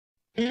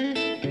We can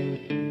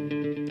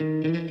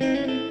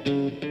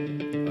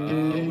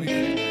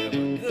have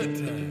a good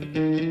time.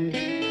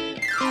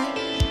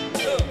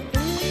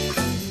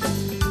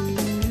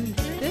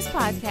 This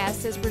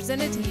podcast is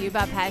presented to you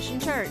by Passion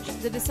Church,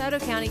 the DeSoto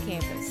County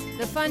campus,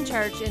 the fun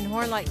church in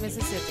Horn Lake,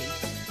 Mississippi.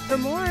 For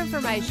more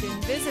information,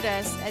 visit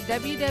us at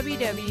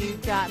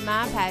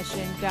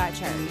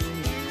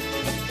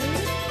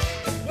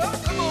www.mypassion.church.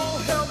 Well, come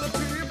on, help me,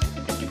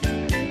 people.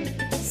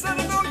 Said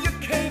I know you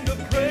came to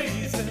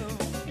praise him.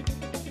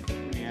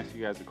 Let me ask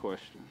you guys a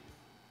question.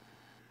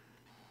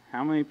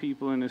 How many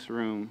people in this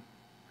room,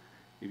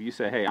 if you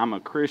say, hey, I'm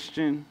a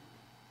Christian,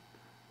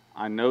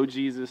 I know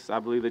Jesus, I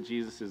believe that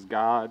Jesus is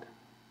God,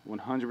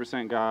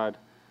 100% God,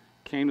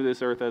 came to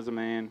this earth as a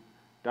man,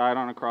 died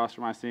on a cross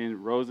for my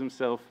sin, rose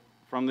himself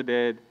from the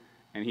dead,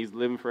 and he's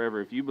living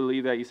forever. If you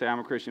believe that, you say, I'm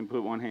a Christian,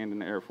 put one hand in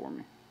the air for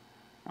me.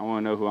 I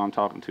want to know who I'm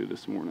talking to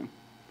this morning.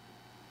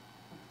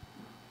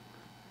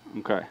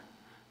 Okay.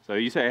 So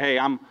you say, hey,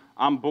 I'm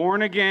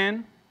born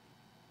again.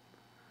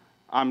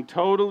 I'm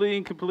totally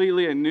and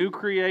completely a new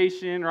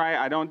creation, right?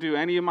 I don't do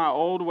any of my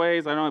old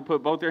ways. I don't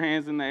put both their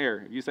hands in the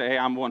air. You say, hey,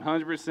 I'm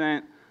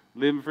 100%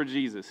 living for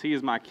Jesus. He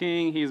is my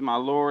King. He is my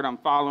Lord. I'm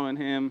following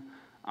him.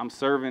 I'm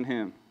serving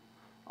him.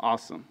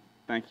 Awesome.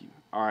 Thank you.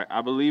 All right.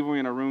 I believe we're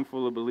in a room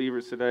full of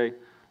believers today,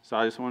 so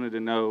I just wanted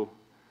to know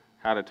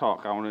how to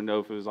talk. I want to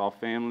know if it was all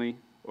family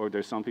or if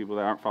there's some people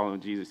that aren't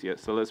following Jesus yet.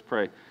 So let's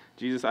pray.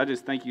 Jesus, I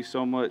just thank you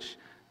so much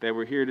that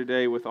we're here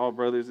today with all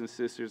brothers and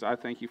sisters. I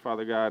thank you,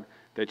 Father God,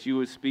 that you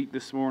would speak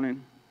this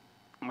morning.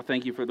 I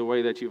thank you for the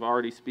way that you've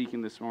already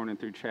spoken this morning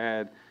through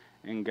Chad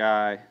and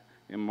Guy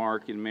and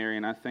Mark and Mary.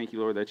 And I thank you,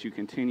 Lord, that you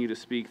continue to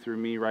speak through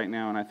me right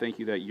now. And I thank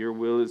you that your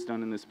will is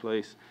done in this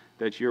place,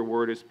 that your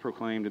word is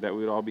proclaimed, that we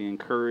would all be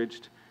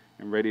encouraged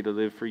and ready to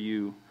live for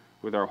you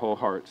with our whole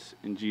hearts.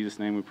 In Jesus'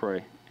 name we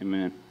pray.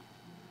 Amen.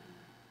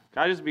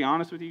 Can I just be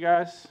honest with you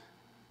guys?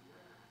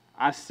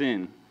 I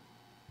sin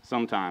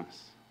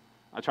sometimes.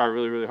 I try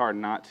really, really hard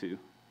not to.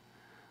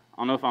 I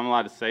don't know if I'm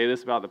allowed to say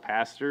this about the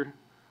pastor,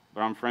 but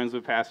I'm friends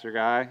with Pastor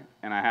Guy,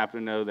 and I happen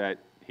to know that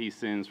he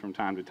sins from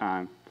time to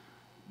time,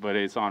 but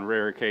it's on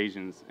rare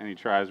occasions, and he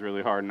tries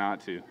really hard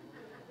not to.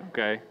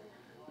 Okay?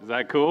 Is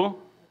that cool?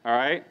 All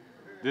right?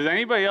 Does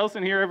anybody else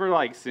in here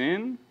ever,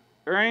 sin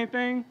or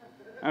anything?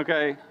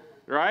 Okay?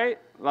 Right?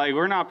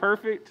 We're not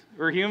perfect.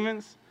 We're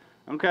humans.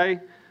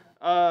 Okay?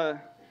 But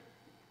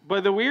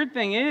the weird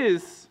thing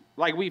is,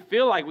 we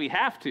feel like we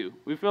have to.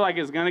 We feel like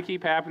it's going to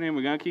keep happening.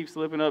 We're going to keep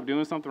slipping up,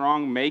 doing something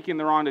wrong, making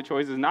the wrong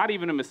choices. Not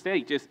even a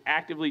mistake, just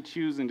actively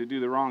choosing to do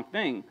the wrong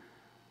thing.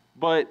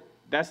 But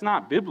that's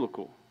not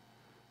biblical.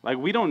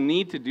 We don't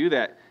need to do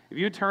that. If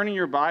you turn in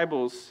your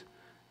Bibles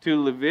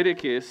to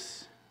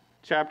Leviticus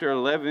chapter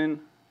 11,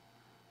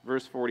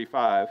 verse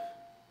 45,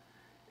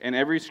 and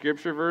every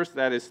scripture verse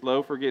that is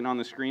slow for getting on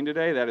the screen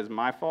today, that is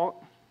my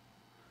fault.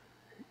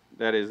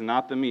 That is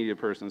not the media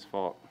person's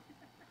fault.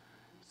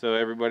 So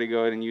everybody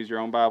go ahead and use your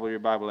own Bible or your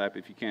Bible app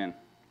if you can.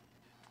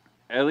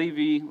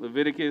 LEV,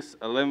 Leviticus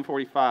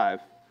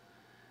 11:45.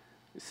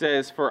 It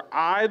says, "For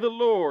I, the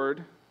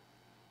Lord,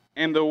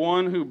 am the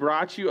one who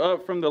brought you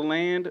up from the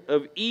land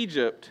of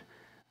Egypt,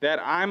 that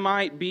I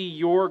might be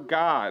your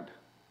God.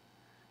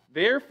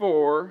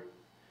 Therefore,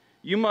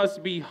 you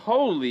must be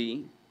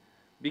holy,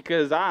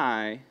 because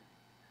I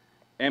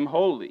am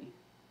holy.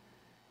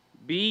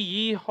 Be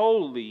ye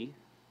holy,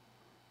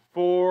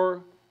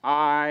 for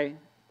I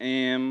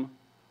am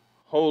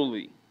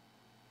holy."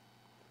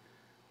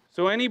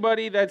 So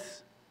anybody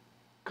that's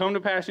come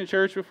to Passion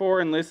Church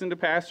before and listened to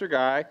Pastor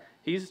Guy,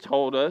 he's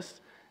told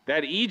us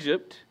that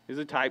Egypt is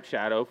a type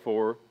shadow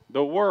for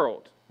the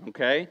world,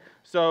 okay?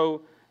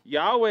 So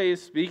Yahweh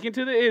is speaking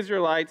to the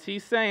Israelites.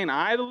 He's saying,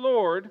 I, the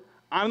Lord,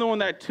 I'm the one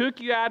that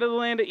took you out of the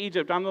land of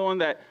Egypt. I'm the one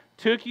that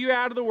took you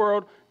out of the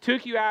world,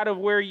 took you out of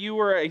where you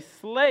were a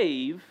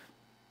slave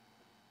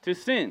to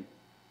sin.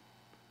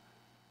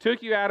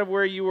 Took you out of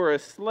where you were a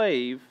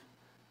slave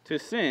to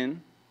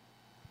sin,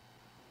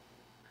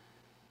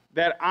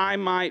 that I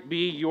might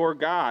be your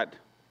God.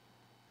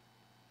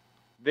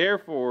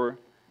 Therefore,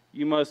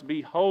 you must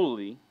be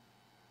holy,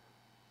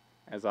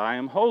 as I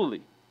am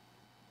holy.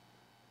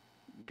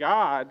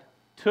 God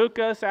took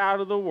us out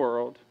of the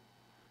world,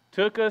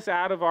 took us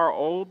out of our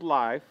old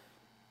life,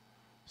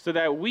 so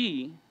that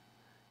we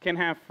can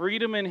have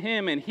freedom in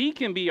him, and he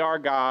can be our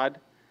God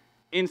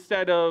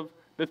instead of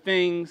the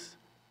things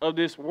of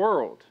this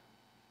world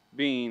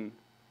being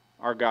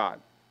our God.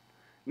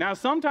 Now,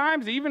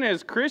 sometimes, even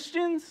as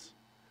Christians,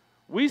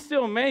 we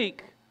still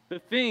make the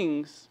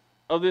things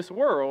of this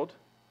world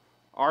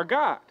our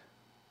God.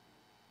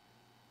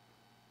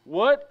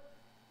 What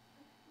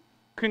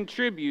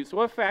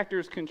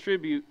factors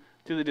contribute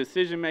to the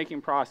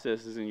decision-making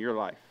processes in your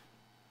life?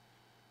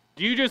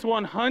 Do you just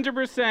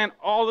 100%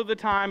 all of the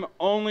time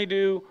only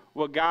do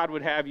what God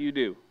would have you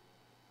do?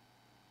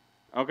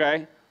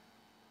 Okay?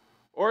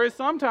 Or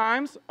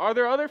sometimes, are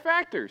there other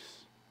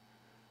factors?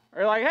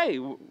 Or hey,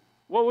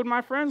 what would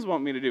my friends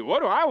want me to do?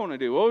 What do I want to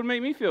do? What would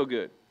make me feel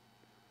good?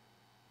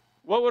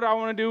 What would I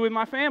want to do with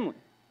my family?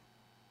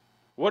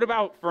 What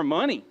about for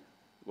money?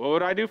 What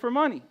would I do for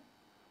money?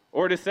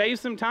 Or to save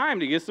some time,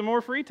 to get some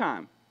more free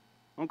time?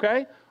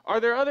 Okay? Are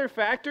there other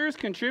factors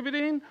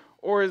contributing,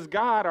 or is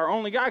God our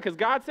only God? Because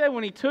God said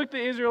when he took the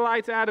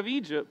Israelites out of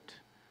Egypt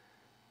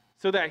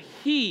so that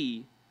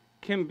he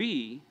can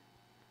be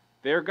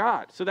their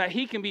God, so that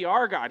he can be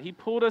our God. He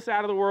pulled us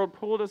out of the world,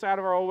 pulled us out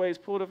of our old ways,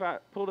 pulled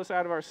us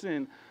out of our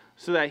sin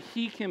so that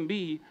he can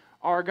be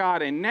our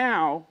God. And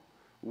now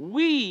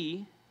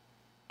we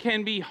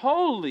can be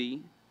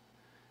holy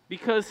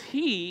because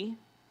he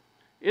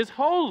is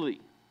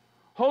holy.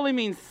 Holy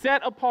means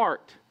set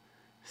apart,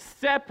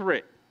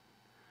 separate,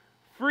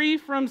 free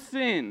from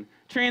sin,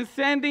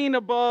 transcending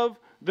above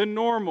the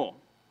normal.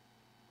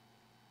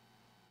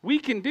 We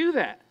can do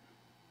that.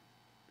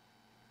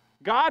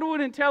 God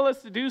wouldn't tell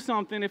us to do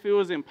something if it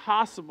was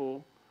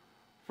impossible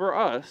for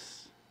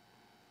us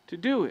to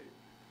do it.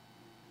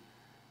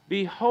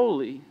 Be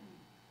holy,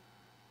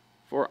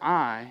 for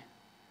I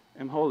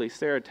am holy.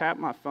 Sarah, tap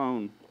my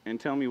phone and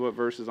tell me what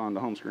verse is on the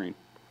home screen.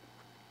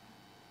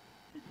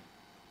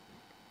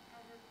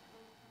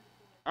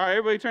 All right,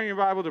 everybody turn your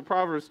Bible to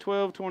Proverbs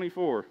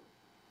 12:24.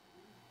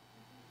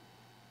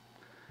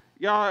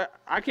 Y'all,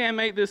 I can't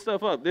make this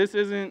stuff up. This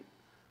isn't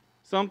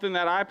something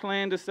that I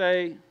plan to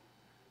say.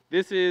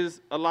 This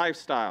is a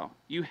lifestyle.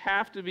 You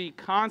have to be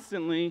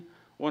constantly,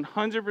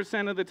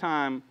 100% of the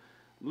time,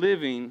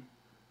 living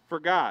for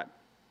God.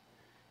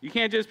 You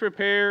can't just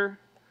prepare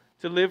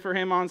to live for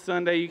him on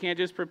Sunday. You can't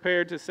just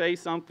prepare to say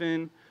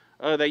something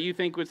that you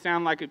think would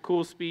sound like a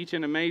cool speech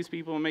and amaze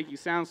people and make you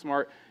sound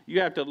smart.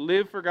 You have to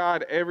live for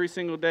God every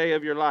single day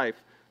of your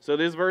life. So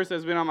this verse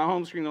has been on my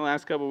home screen the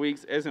last couple of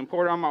weeks. It's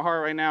important on my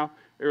heart right now.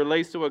 It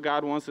relates to what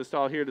God wants us to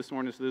all hear this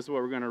morning, so this is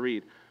what we're going to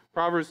read.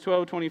 Proverbs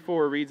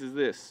 12:24 reads as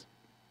this: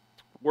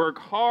 work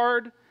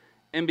hard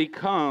and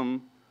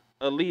become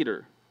a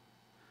leader.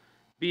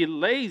 Be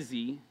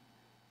lazy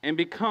and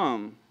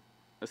become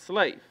a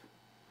slave.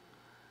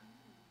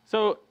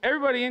 So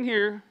everybody in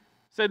here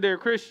said they're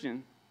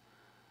Christian.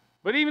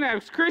 But even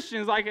as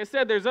Christians, like I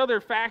said, there's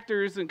other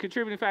factors and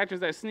contributing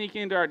factors that sneak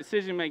into our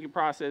decision-making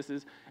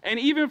processes, and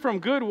even from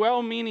good,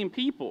 well-meaning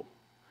people.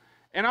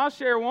 And I'll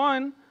share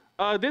one.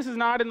 This is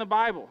not in the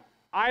Bible.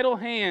 Idle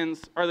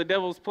hands are the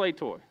devil's play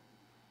toy.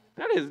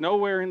 That is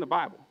nowhere in the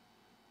Bible.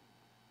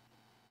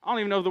 I don't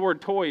even know if the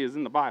word toy is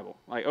in the Bible.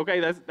 Like,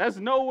 okay, that's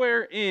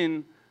nowhere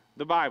in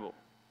the Bible.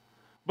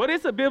 But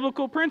it's a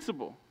biblical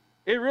principle.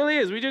 It really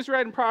is. We just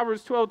read in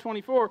Proverbs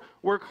 12:24,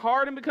 work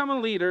hard and become a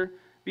leader,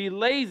 be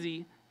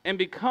lazy and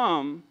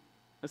become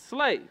a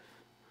slave.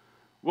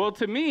 Well,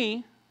 to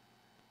me,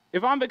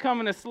 if I'm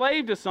becoming a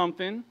slave to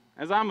something,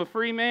 as I'm a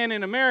free man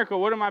in America,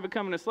 what am I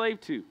becoming a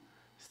slave to?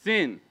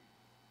 Sin.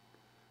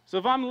 So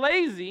if I'm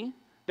lazy,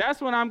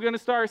 that's when I'm going to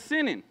start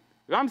sinning.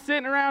 If I'm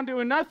sitting around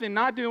doing nothing,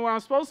 not doing what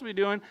I'm supposed to be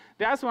doing,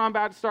 that's when I'm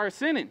about to start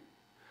sinning.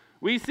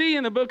 We see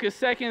in the book of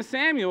 2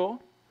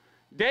 Samuel,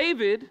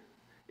 David,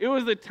 it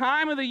was the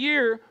time of the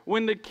year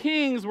when the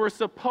kings were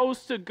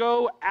supposed to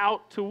go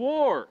out to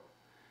war.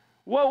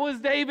 What was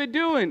David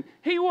doing?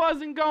 He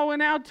wasn't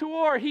going out to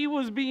war. He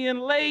was being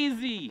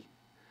lazy.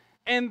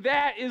 And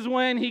that is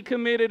when he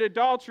committed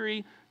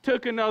adultery,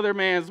 took another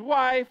man's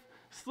wife,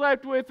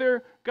 slept with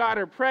her, got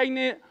her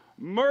pregnant,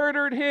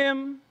 murdered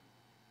him.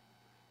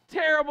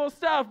 Terrible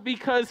stuff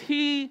because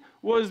he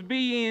was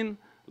being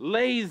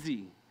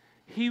lazy.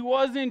 He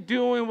wasn't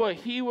doing what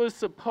he was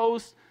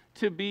supposed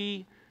to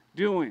be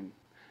doing.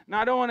 Now,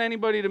 I don't want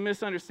anybody to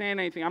misunderstand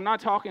anything. I'm not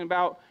talking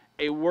about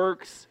a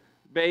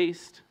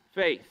works-based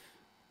faith.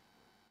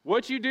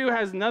 What you do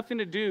has nothing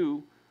to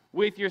do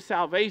with your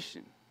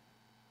salvation.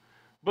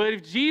 But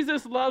if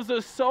Jesus loves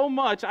us so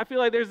much, I feel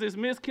like there's this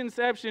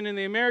misconception in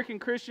the American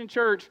Christian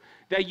church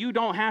that you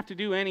don't have to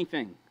do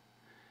anything.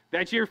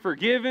 That you're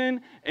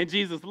forgiven and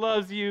Jesus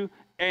loves you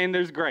and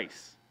there's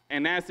grace.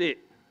 And that's it.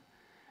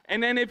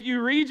 And then if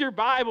you read your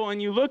Bible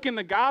and you look in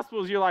the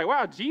Gospels, you're like,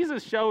 wow,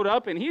 Jesus showed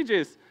up and he's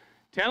just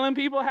telling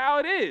people how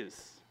it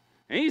is.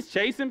 And he's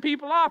chasing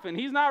people off and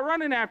he's not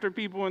running after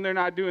people when they're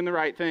not doing the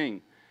right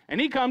thing. And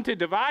he come to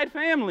divide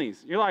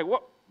families. You're like,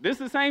 what? This is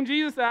the same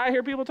Jesus that I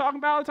hear people talking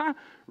about all the time?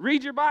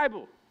 Read your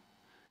Bible.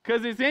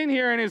 Because it's in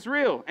here and it's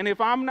real. And if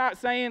what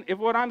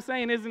I'm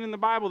saying isn't in the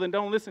Bible, then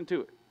don't listen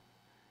to it.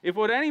 If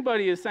what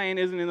anybody is saying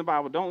isn't in the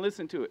Bible, don't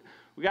listen to it.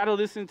 We got to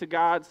listen to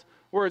God's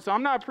word. So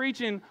I'm not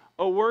preaching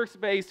a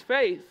works-based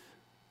faith.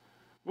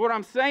 What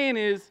I'm saying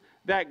is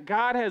that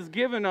God has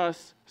given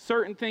us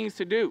certain things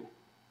to do.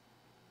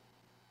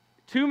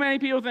 Too many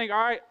people think, all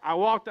right, I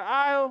walked the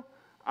aisle,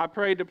 I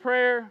prayed the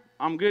prayer,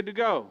 I'm good to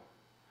go.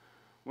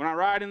 When I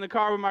ride in the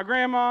car with my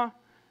grandma,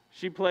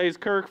 she plays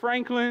Kirk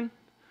Franklin.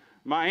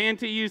 My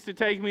auntie used to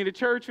take me to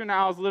church when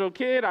I was a little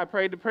kid. I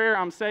prayed the prayer,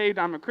 I'm saved,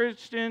 I'm a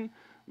Christian.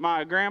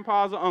 My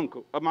grandpa's an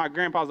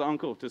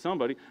uncle to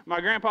somebody.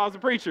 My grandpa's a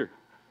preacher,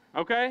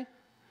 okay?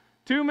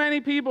 Too many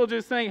people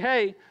just think,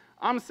 hey,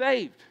 I'm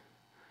saved.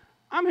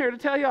 I'm here to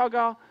tell y'all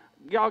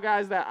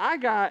guys that I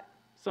got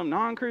some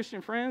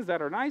non-Christian friends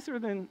that are nicer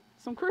than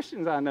some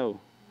Christians I know.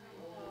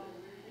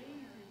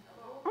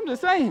 I'm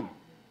just saying.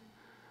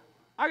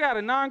 I got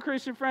a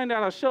non-Christian friend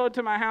that'll show up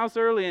to my house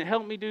early and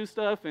help me do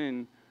stuff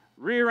and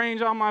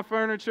rearrange all my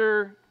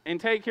furniture and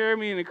take care of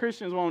me, and the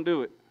Christians won't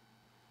do it.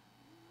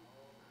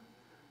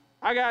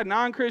 I got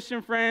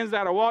non-Christian friends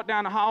that'll walk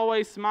down the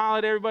hallway, smile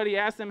at everybody,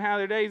 ask them how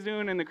their day's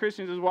doing, and the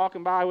Christians just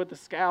walking by with a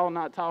scowl,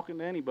 not talking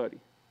to anybody.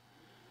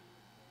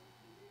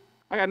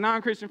 I got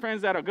non-Christian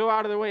friends that'll go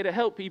out of their way to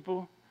help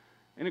people,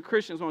 and the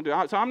Christians won't do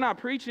it. So I'm not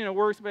preaching a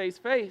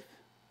works-based faith,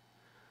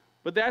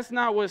 but that's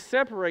not what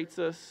separates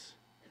us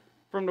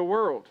from the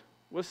world.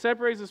 What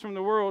separates us from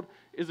the world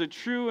is a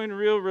true and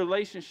real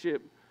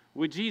relationship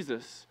with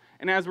Jesus.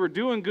 And as we're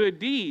doing good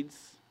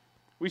deeds,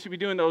 we should be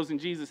doing those in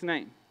Jesus'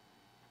 name.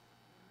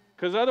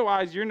 Because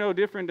otherwise, you're no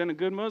different than a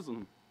good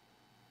Muslim.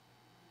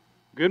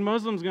 Good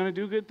Muslim's going to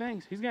do good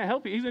things. He's going to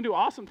help you. He's going to do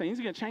awesome things.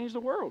 He's going to change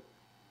the world.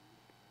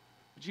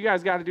 But you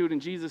guys got to do it in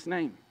Jesus'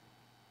 name.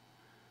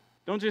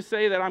 Don't just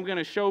say that I'm going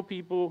to show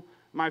people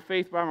my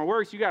faith by my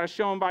works. You got to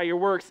show them by your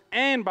works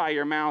and by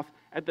your mouth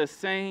at the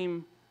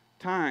same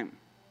time.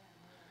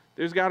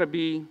 There's got to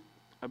be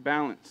a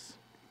balance.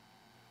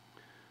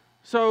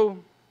 So,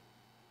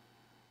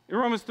 in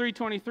Romans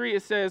 3:23,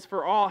 it says,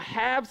 "For all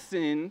have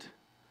sinned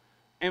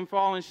and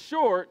fallen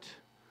short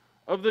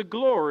of the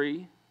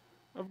glory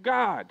of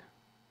God."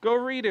 Go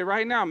read it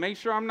right now. Make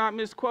sure I'm not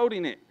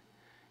misquoting it.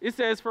 It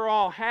says, "For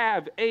all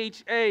have,"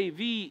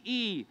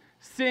 H-A-V-E,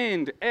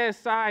 sinned,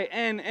 S-I-N-N-E-D,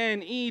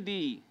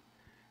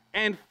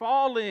 and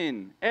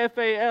fallen,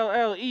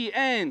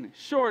 F-A-L-L-E-N,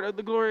 short of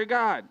the glory of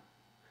God.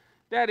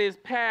 That is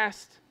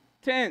past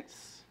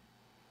tense.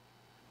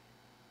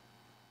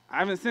 I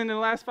haven't sinned in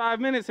the last 5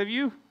 minutes, have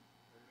you?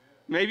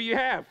 Maybe you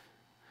have.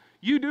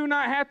 You do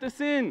not have to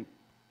sin.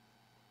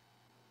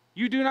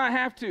 You do not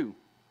have to.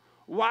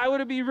 Why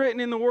would it be written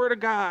in the Word of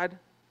God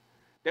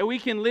that we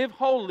can live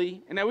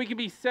holy and that we can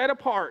be set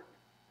apart,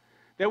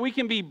 that we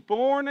can be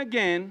born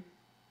again,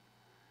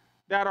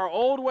 that our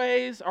old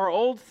ways, our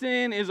old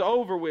sin is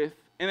over with,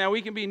 and that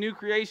we can be new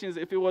creations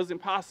if it was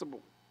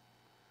impossible?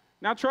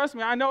 Now, trust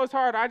me, I know it's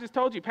hard. I just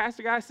told you,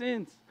 Pastor Guy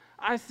sins.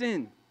 I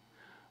sin.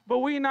 But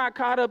we're not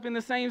caught up in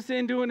the same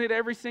sin doing it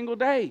every single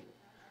day.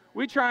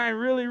 We're trying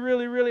really,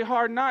 really, really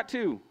hard not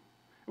to.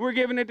 We're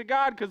giving it to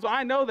God because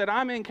I know that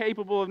I'm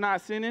incapable of not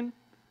sinning.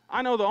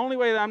 I know the only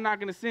way that I'm not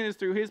going to sin is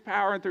through His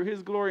power and through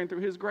His glory and through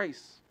His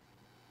grace.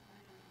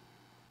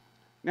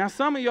 Now,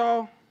 some of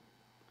y'all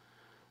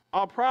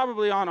are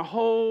probably on a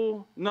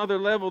whole nother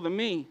level than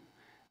me,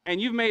 and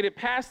you've made it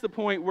past the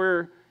point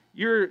where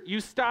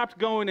you stopped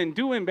going and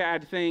doing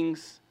bad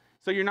things,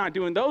 so you're not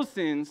doing those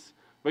sins,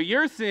 but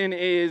your sin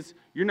is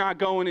you're not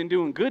going and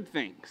doing good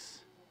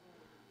things.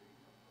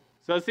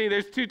 So see,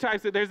 there's two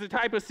types. There's the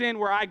type of sin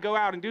where I go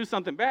out and do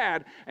something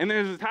bad, and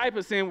there's the type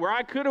of sin where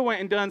I could have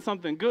went and done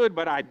something good,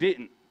 but I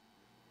didn't.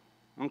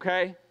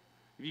 Okay?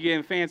 If you're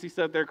getting fancy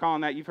stuff, they're calling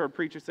that, you've heard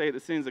preachers say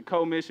the sins of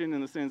commission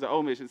and the sins of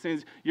omission.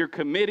 Sins you're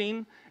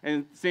committing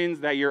and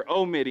sins that you're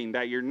omitting,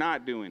 that you're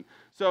not doing.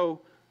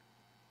 So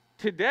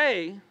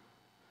today,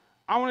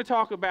 I want to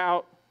talk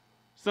about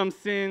some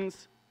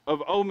sins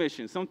of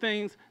omission, some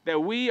things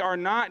that we are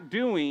not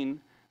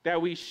doing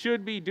that we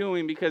should be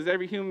doing because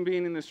every human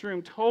being in this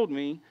room told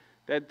me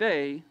that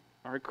they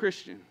are a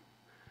Christian.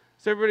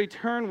 So everybody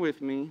turn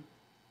with me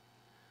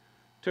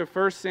to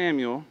 1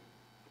 Samuel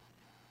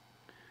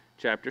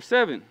chapter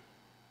 7.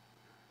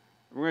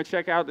 We're going to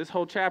check out this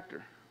whole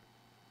chapter.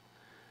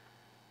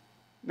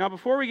 Now,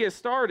 before we get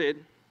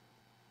started,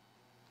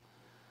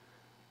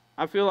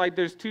 I feel like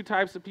there's two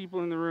types of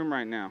people in the room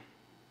right now.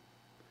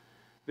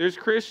 There's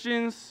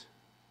Christians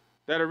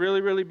that are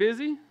really, really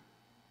busy,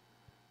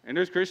 and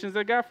there's Christians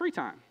that got free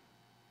time.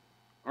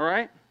 All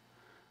right?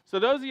 So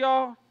those of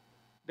y'all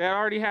that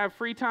already have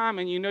free time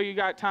and you know you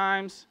got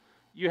times,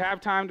 you have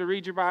time to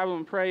read your Bible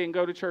and pray and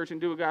go to church and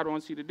do what God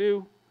wants you to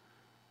do,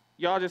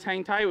 y'all just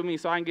hang tight with me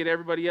so I can get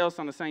everybody else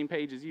on the same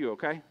page as you,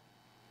 okay?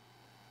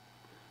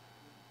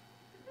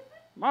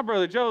 My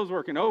brother Joe's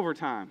working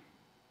overtime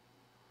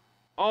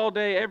all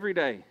day, every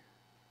day.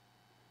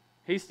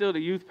 He's still the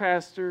youth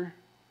pastor.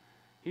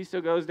 He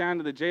still goes down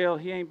to the jail.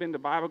 He ain't been to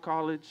Bible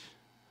college.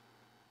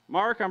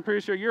 Mark, I'm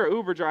pretty sure you're an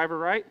Uber driver,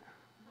 right?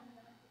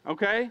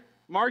 Okay?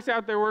 Mark's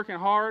out there working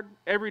hard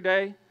every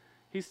day.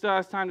 He still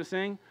has time to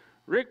sing.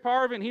 Rick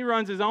Parvin, he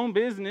runs his own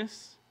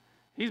business.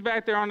 He's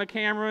back there on the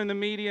camera and the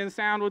media and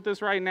sound with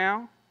us right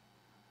now.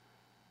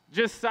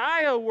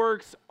 Josiah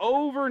works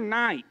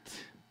overnight.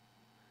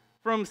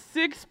 From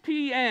 6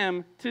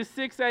 p.m. to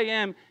 6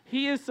 a.m.,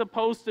 he is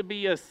supposed to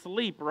be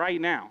asleep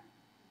right now.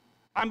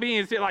 I'm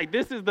being like,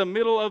 this is the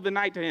middle of the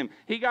night to him.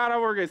 He got to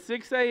work at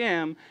 6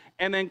 a.m.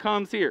 and then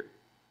comes here.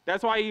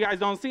 That's why you guys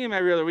don't see him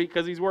every other week,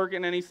 because he's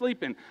working and he's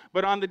sleeping.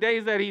 But on the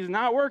days that he's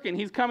not working,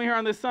 he's coming here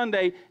on this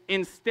Sunday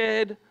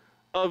instead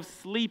of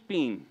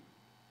sleeping.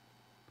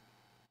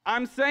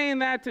 I'm saying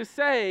that to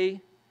say,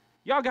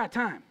 y'all got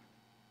time.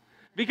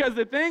 Because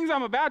the things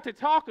I'm about to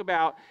talk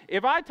about,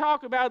 if I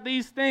talk about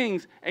these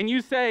things and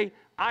you say,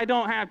 I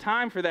don't have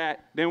time for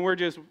that, then we're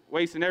just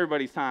wasting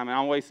everybody's time and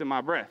I'm wasting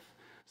my breath.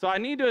 So I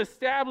need to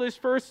establish,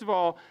 first of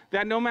all,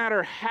 that no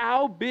matter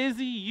how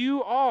busy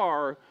you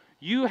are,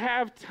 you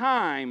have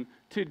time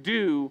to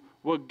do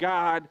what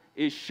God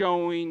is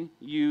showing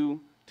you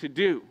to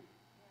do.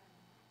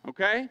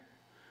 Okay?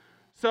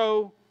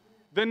 So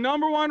the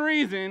number one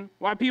reason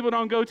why people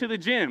don't go to the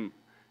gym,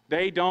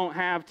 they don't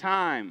have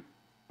time.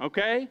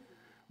 Okay?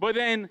 But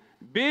then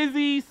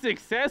busy,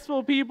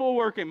 successful people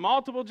working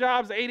multiple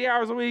jobs, 80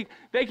 hours a week,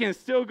 they can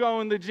still go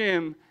in the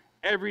gym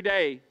every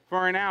day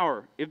for an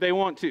hour if they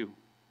want to.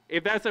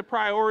 If that's a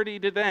priority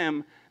to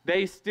them,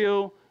 they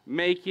still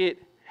make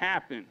it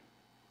happen.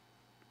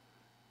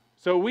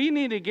 So we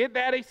need to get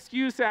that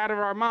excuse out of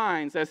our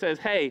minds that says,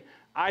 hey,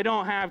 I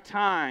don't have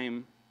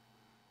time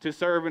to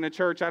serve in a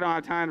church. I don't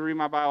have time to read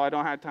my Bible. I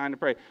don't have time to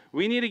pray.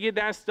 We need to get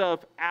that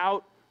stuff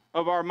out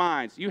of our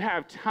minds. You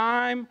have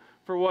time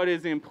for what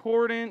is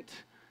important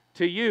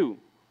to you.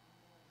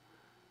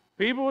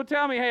 People will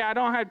tell me, hey, I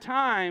don't have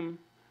time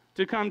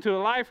to come to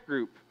a life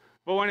group.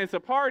 But when it's a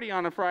party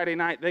on a Friday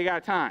night, they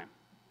got time.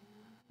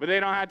 But they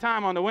don't have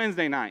time on the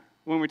Wednesday night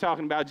when we're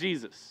talking about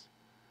Jesus.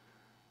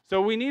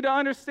 So we need to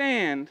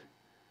understand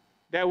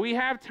that we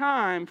have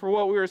time for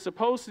what we are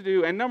supposed to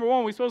do. And number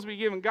one, we're supposed to be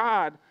giving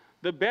God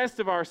the best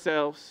of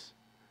ourselves.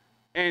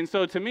 And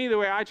so to me, the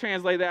way I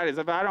translate that is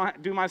if I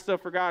don't do my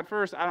stuff for God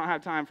first, I don't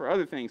have time for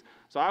other things.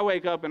 So I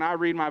wake up and I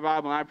read my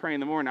Bible and I pray in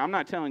the morning. I'm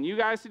not telling you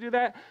guys to do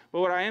that, but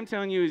what I am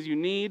telling you is you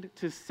need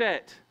to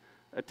set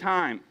a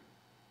time.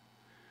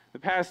 The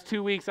past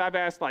 2 weeks, I've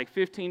asked like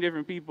 15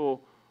 different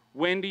people,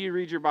 when do you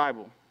read your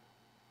Bible?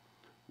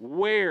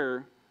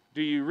 Where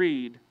do you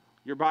read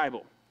your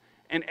Bible?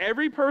 And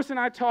every person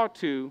I talk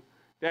to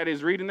that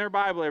is reading their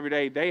Bible every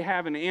day, they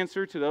have an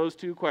answer to those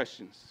two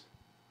questions.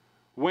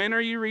 When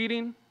are you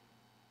reading?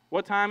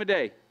 What time of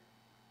day?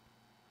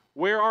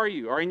 Where are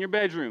you? Are you in your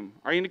bedroom?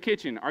 Are you in the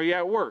kitchen? Are you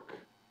at work?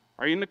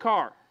 Are you in the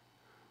car?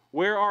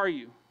 Where are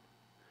you?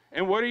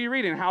 And what are you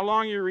reading? How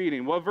long are you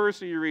reading? What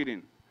verse are you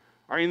reading?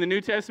 Are you in the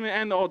New Testament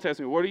and the Old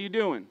Testament? What are you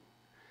doing?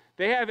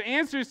 They have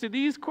answers to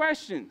these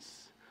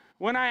questions.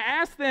 When I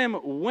ask them,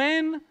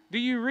 when do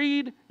you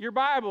read your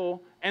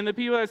Bible? And the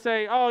people that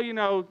say, oh, you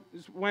know,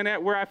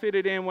 where I fit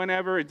it in,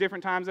 whenever, at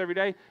different times every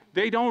day,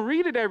 they don't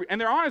read it and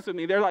they're honest with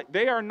me. They're like,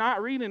 they are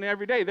not reading it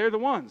every day. They're the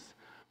ones.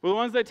 But the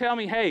ones that tell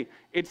me, hey,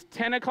 it's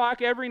 10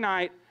 o'clock every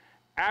night,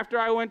 after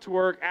I went to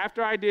work,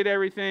 after I did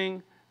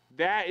everything,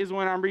 that is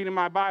when I'm reading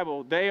my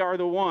Bible. They are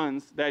the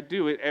ones that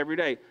do it every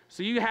day.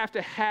 So you have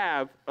to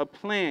have a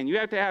plan. You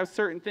have to have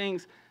certain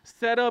things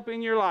set up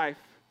in your life,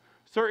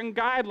 certain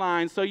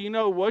guidelines, so you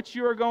know what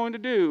you are going to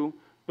do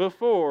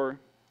before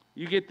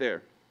you get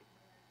there.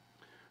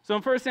 So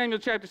in 1 Samuel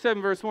chapter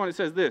 7, verse 1, it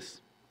says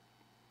this.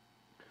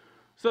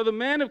 So the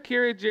men of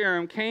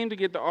Kiriath-Jearim came to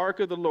get the ark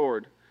of the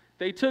Lord.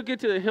 They took it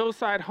to the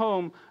hillside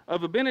home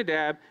of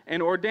Abinadab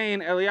and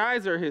ordained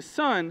Eleazar his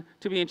son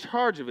to be in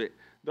charge of it.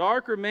 The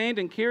ark remained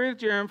in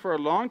Kiriath-Jearim for a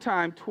long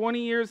time, 20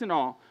 years in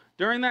all.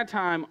 During that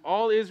time,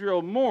 all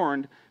Israel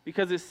mourned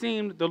because it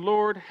seemed the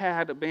Lord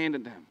had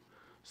abandoned them.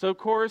 So, of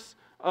course,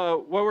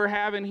 what we're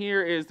having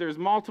here is there's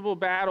multiple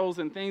battles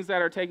and things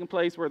that are taking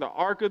place where the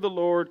ark of the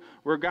Lord,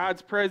 where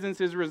God's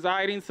presence is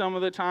residing some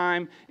of the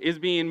time, is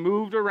being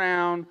moved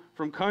around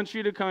from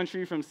country to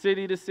country, from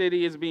city to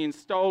city, is being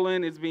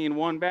stolen, it's being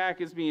won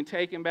back, it's being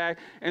taken back.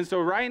 And so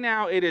right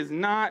now it is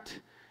not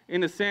in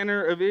the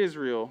center of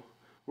Israel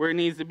where it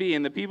needs to be.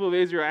 And the people of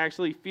Israel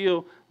actually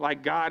feel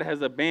like God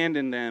has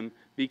abandoned them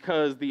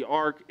because the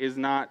ark is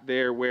not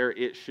there where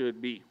it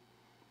should be.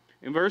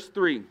 In verse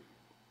 3,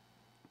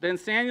 then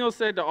Samuel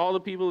said to all the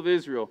people of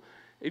Israel,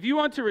 if you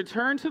want to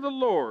return to the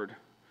Lord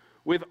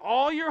with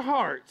all your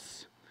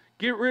hearts,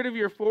 get rid of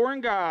your foreign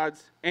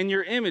gods and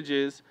your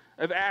images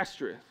of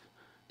Ashtoreth.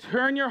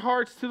 Turn your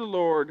hearts to the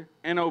Lord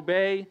and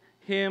obey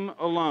him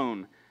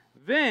alone.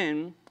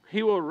 Then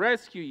he will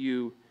rescue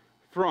you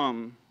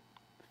from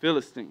the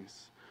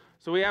Philistines.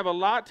 So we have a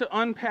lot to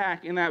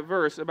unpack in that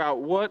verse about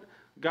what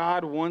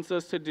God wants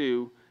us to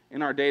do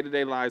in our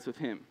day-to-day lives with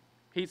him.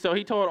 So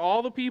he told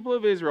all the people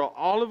of Israel,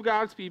 all of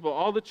God's people,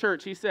 all the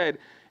church, he said,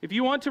 if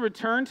you want to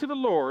return to the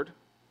Lord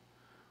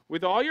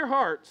with all your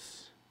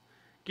hearts,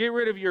 get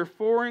rid of your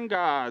foreign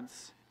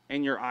gods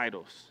and your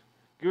idols.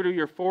 Get rid of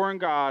your foreign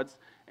gods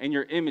and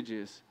your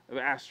images of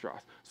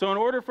Ashtaroth. So in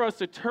order for us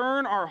to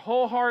turn our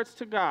whole hearts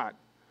to God,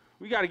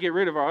 we got to get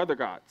rid of our other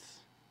gods.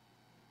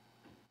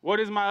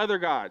 What is my other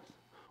God?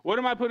 What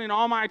am I putting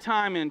all my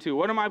time into?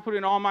 What am I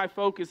putting all my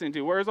focus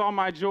into? Where's all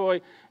my joy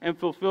and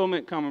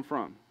fulfillment coming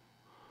from?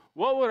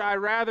 What would I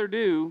rather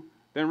do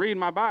than read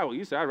my Bible?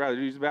 You say, I'd rather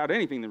do just about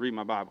anything than read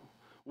my Bible.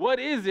 What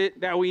is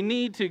it that we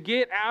need to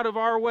get out of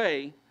our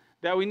way,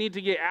 that we need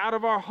to get out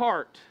of our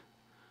heart,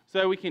 so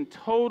that we can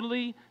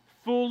totally,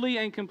 fully,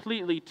 and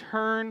completely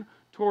turn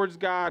towards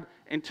God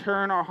and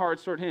turn our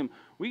hearts toward him?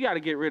 We got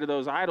to get rid of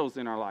those idols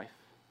in our life.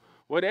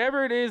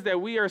 Whatever it is that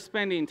we are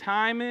spending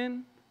time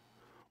in,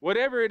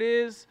 whatever it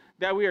is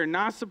that we are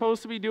not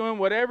supposed to be doing,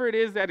 whatever it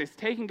is that is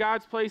taking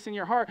God's place in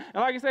your heart.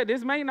 And like I said,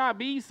 this may not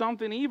be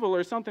something evil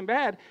or something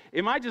bad.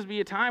 It might just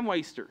be a time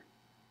waster.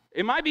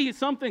 It might be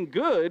something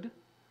good,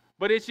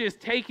 but it's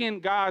just taking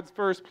God's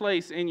first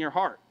place in your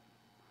heart.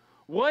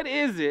 What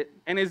is it,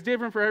 and it's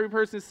different for every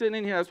person sitting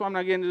in here, that's why I'm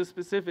not getting into the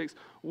specifics.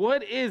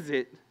 What is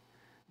it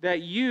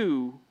that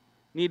you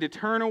need to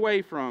turn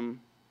away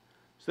from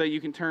so that you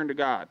can turn to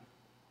God?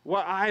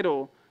 What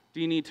idol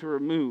do you need to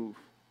remove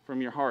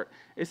from your heart?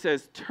 It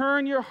says,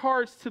 turn your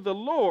hearts to the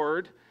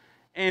Lord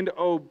and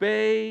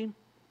obey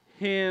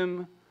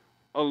him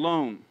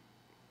alone.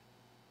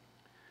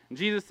 And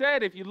Jesus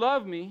said, if you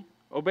love me,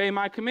 obey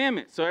my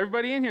commandments. So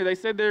everybody in here, they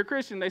said they're a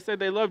Christian. They said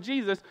they love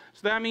Jesus.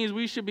 So that means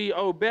we should be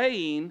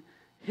obeying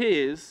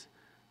his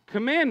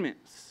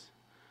commandments.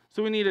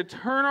 So we need to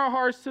turn our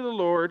hearts to the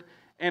Lord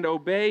and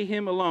obey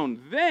him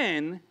alone.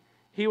 Then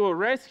he will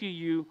rescue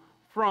you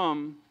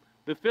from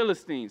the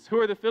Philistines. Who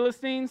are the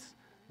Philistines?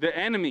 The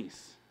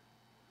enemies.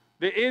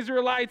 The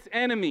Israelites'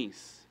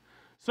 enemies.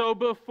 So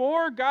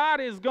before God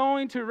is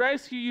going to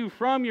rescue you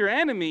from your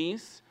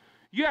enemies,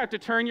 you have to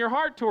turn your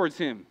heart towards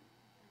him.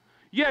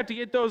 You have to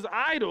get those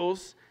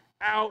idols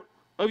out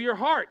of your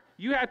heart.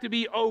 You have to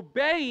be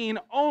obeying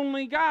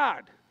only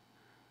God.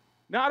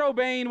 Not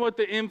obeying what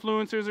the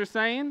influencers are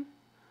saying.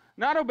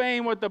 Not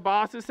obeying what the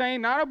boss is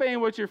saying. Not obeying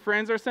what your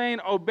friends are saying.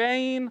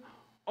 Obeying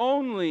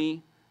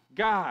only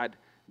God.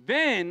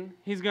 Then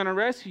he's going to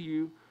rescue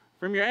you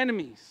from your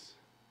enemies.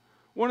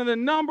 One of the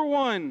number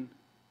one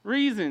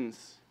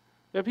reasons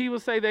that people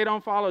say they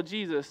don't follow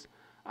Jesus,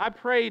 I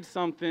prayed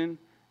something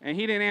and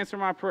he didn't answer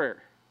my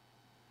prayer.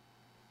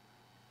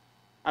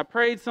 I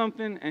prayed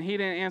something and he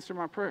didn't answer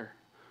my prayer.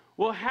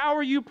 Well, how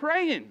are you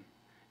praying?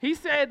 He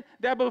said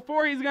that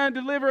before he's going to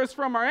deliver us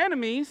from our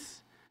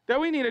enemies, that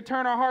we need to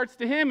turn our hearts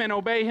to him and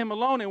obey him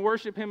alone and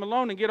worship him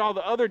alone and get all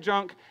the other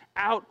junk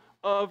out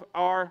of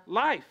our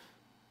life.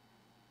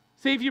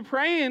 See, if you're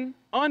praying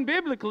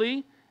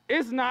unbiblically,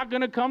 it's not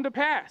going to come to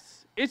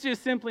pass. It's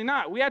just simply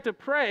not. We have to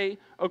pray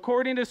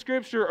according to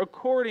Scripture,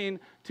 according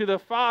to the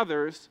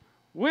Father's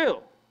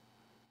will,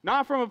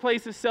 not from a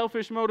place of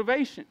selfish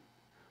motivation.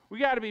 We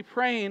got to be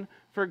praying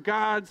for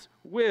God's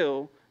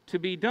will to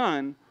be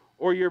done,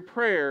 or your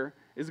prayer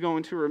is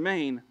going to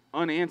remain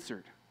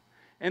unanswered.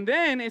 And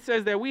then it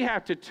says that we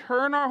have to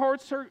turn our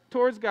hearts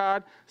towards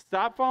God,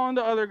 stop following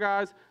the other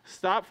gods,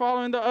 stop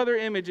following the other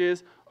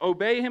images,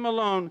 obey him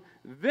alone.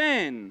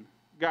 Then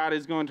God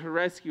is going to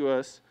rescue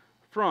us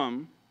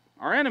from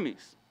our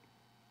enemies.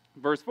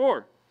 Verse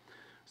 4.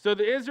 So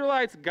the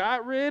Israelites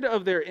got rid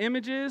of their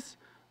images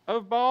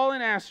of Baal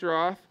and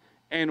Ashtaroth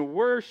and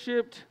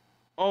worshipped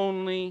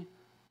only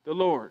the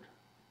Lord.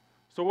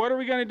 So what are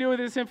we going to do with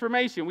this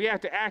information? We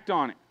have to act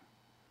on it.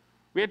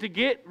 We have to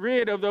get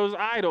rid of those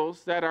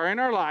idols that are in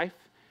our life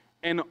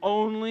and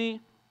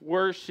only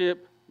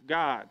worship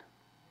God.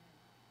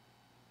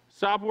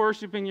 Stop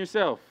worshiping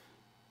yourself.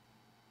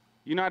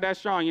 You're not that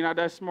strong. You're not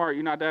that smart.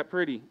 You're not that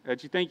pretty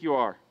that you think you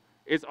are.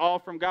 It's all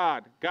from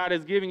God. God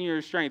has given you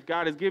your strength.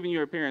 God has given you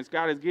your appearance.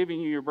 God has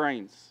given you your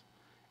brains.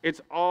 It's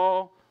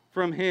all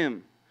from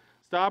him.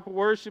 Stop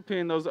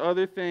worshiping those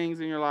other things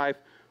in your life.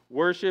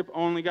 Worship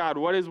only God.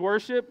 What is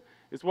worship?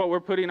 It's what we're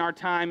putting our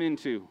time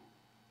into.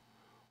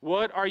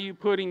 What are you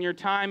putting your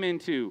time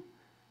into?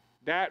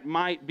 That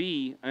might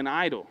be an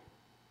idol.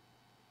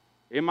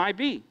 It might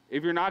be.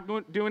 If you're not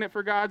doing it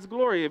for God's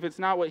glory, if it's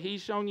not what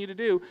he's shown you to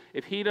do,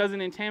 if he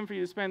doesn't intend for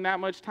you to spend that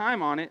much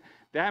time on it,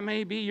 that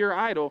may be your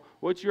idol,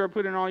 what you are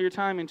putting all your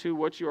time into,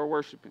 what you are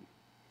worshiping.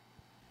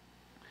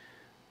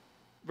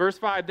 Verse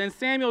 5, then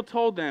Samuel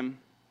told them,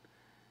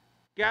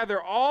 gather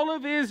all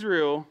of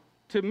Israel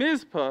to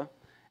Mizpah,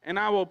 and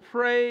I will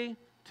pray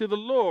to the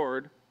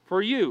Lord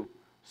for you.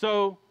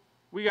 So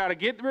we got to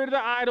get rid of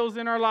the idols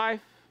in our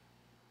life.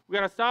 We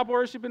got to stop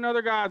worshiping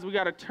other gods. We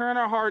got to turn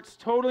our hearts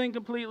totally and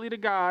completely to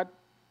God,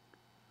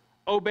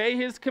 obey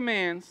his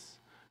commands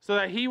so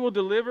that he will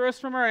deliver us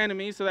from our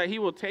enemies, so that he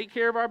will take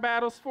care of our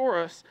battles for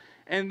us.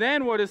 And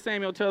then what does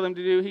Samuel tell them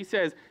to do? He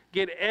says,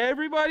 get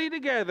everybody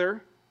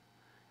together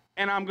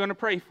and I'm going to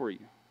pray for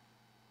you.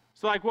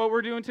 So like what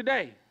we're doing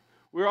today.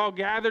 We're all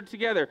gathered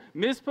together.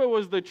 Mizpah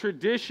was the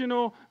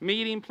traditional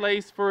meeting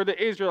place for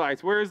the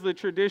Israelites. Where is the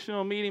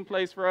traditional meeting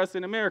place for us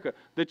in America?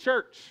 The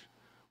church.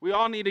 We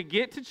all need to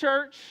get to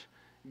church,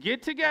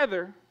 get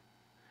together,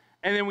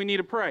 and then we need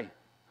to pray.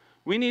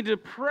 We need to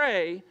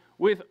pray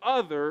with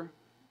other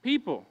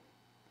people.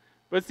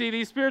 But see,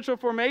 these spiritual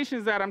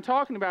formations that I'm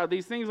talking about,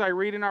 these things like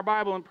reading our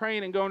Bible and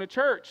praying and going to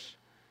church,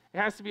 it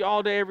has to be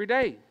all day, every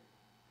day.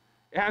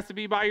 It has to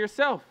be by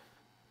yourself.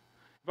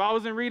 If I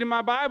wasn't reading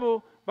my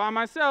Bible by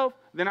myself,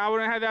 then I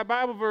wouldn't have that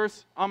Bible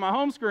verse on my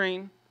home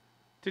screen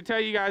to tell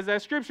you guys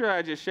that scripture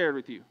I just shared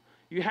with you.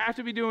 You have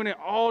to be doing it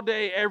all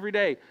day, every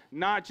day,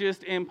 not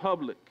just in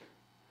public.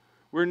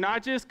 We're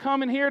not just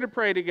coming here to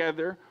pray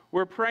together.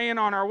 We're praying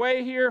on our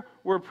way here.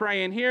 We're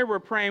praying here. We're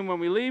praying when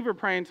we leave. We're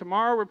praying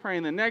tomorrow. We're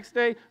praying the next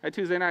day at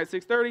Tuesday night at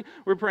 6:30.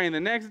 We're praying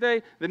the next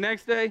day, the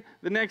next day,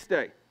 the next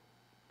day.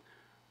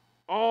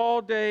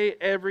 All day,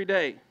 every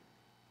day.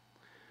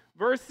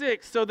 Verse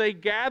 6, so they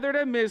gathered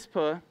at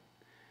Mizpah,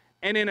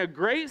 and in a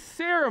great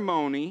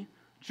ceremony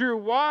drew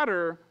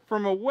water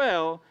from a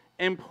well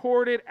and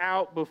poured it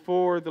out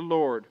before the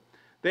Lord.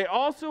 They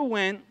also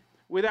went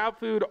without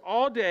food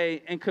all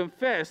day and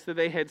confessed that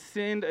they had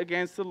sinned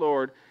against the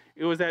Lord.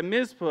 It was at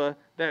Mizpah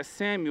that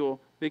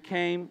Samuel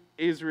became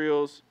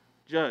Israel's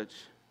judge.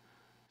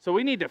 So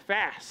we need to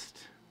fast.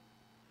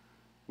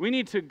 We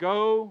need to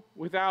go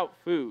without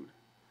food.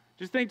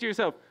 Just think to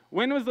yourself,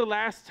 when was the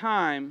last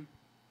time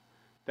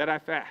that I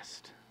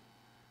fast?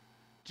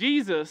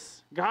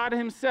 Jesus, God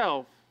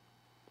himself,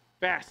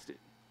 fasted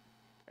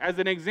as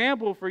an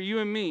example for you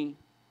and me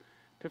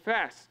to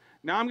fast.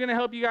 Now I'm going to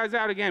help you guys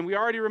out again. We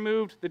already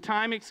removed the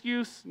time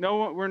excuse.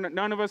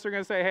 None of us are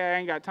going to say, hey, I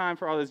ain't got time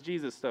for all this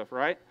Jesus stuff,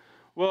 right?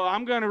 Well,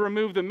 I'm going to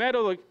remove the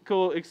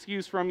medical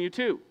excuse from you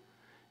too.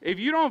 If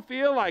you don't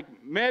feel like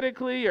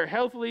medically or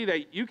healthily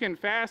that you can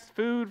fast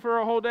food for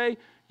a whole day,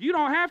 you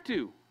don't have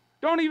to.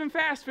 Don't even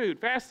fast food.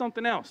 Fast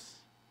something else.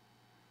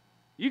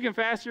 You can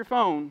fast your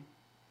phone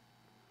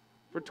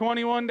for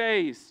 21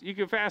 days. You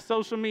can fast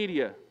social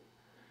media.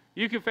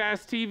 You can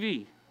fast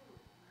TV.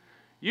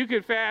 You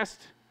can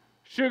fast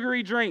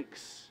sugary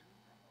drinks.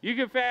 You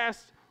can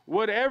fast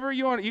whatever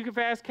you want. You can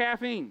fast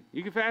caffeine.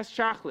 You can fast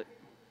chocolate.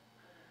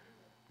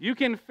 You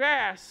can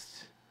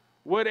fast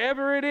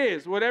whatever it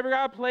is, whatever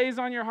God places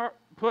on your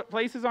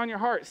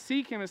heart,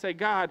 seek him and say,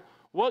 God,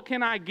 what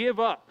can I give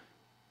up?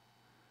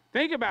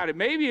 Think about it.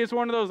 Maybe it's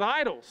one of those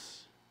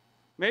idols.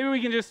 Maybe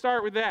we can just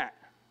start with that.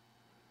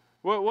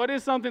 What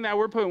is something that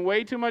we're putting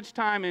way too much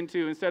time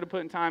into instead of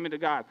putting time into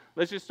God?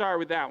 Let's just start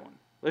with that one.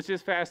 Let's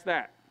just fast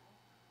that.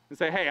 And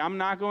say, hey, I'm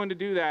not going to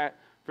do that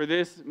for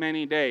this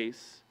many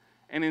days.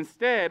 And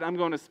instead, I'm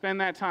going to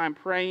spend that time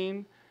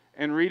praying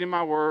and reading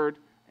my word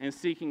and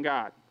seeking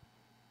God.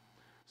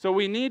 So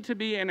we need to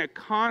be in a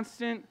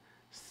constant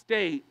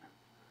state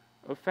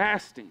of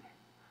fasting.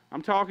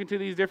 I'm talking to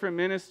these different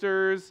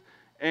ministers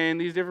and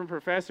these different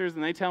professors,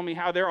 and they tell me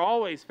how they're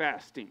always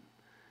fasting.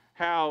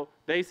 How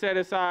they set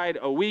aside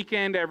a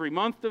weekend every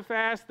month to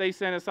fast. They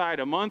set aside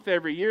a month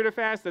every year to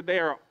fast. That they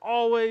are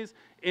always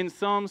in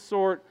some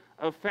sort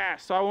of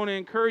fast. So I want to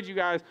encourage you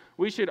guys,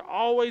 we should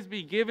always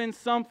be giving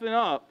something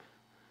up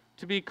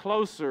to be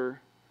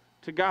closer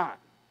to God.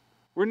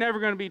 We're never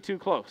going to be too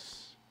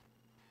close.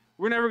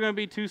 We're never going to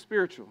be too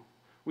spiritual.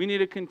 We need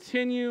to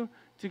continue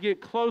to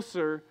get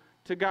closer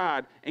to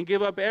God and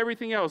give up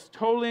everything else,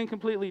 totally and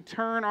completely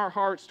turn our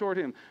hearts toward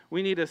him.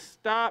 We need to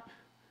stop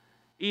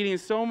eating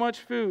so much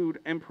food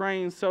and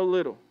praying so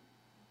little.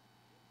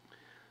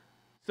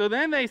 So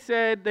then they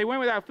said they went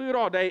without food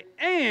all day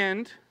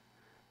and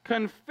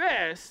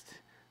confessed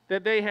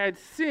that they had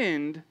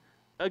sinned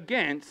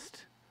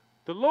against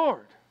the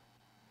Lord.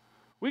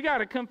 We got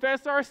to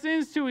confess our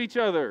sins to each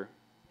other.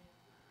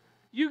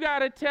 You got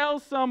to tell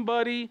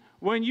somebody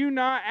when you're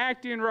not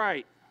acting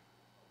right.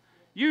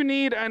 You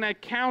need an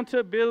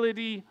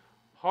accountability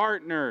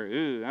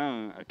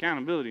partner.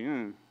 Accountability.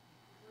 I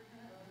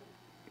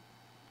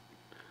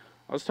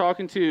was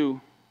talking to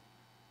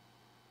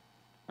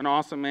an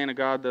awesome man of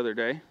God the other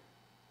day.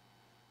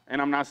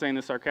 And I'm not saying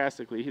this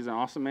sarcastically. He's an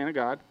awesome man of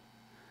God.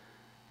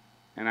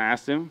 And I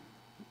asked him,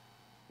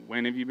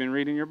 when have you been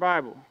reading your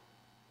Bible?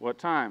 What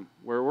time?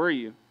 Where were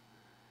you?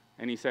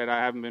 And he said,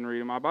 I haven't been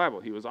reading my Bible.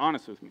 He was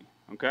honest with me.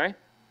 Okay?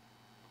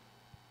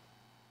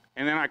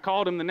 And then I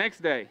called him the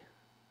next day.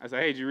 I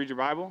said, hey, did you read your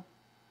Bible?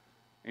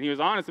 And he was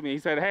honest with me. He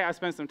said, hey, I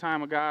spent some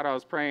time with God. I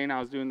was praying. I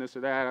was doing this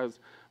or that.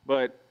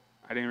 But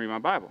I didn't read my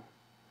Bible.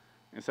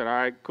 And said, all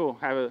right, cool.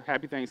 Have a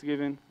happy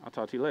Thanksgiving. I'll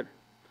talk to you later.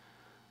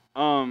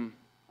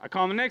 I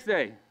called him the next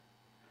day.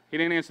 He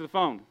didn't answer the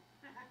phone.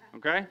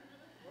 Okay?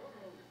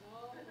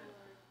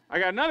 I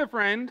got another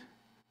friend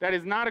that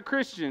is not a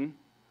Christian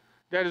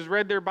that has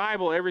read their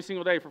Bible every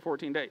single day for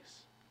 14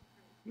 days.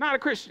 Not a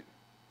Christian.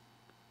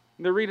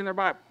 They're reading their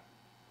Bible.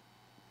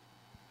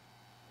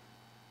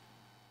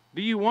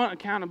 Do you want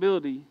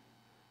accountability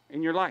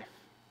in your life?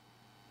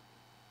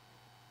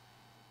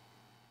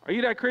 Are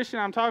you that Christian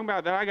I'm talking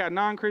about that I got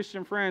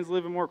non-Christian friends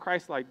living more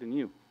Christ-like than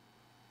you?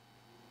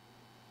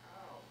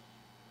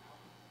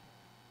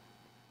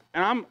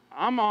 And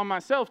I'm on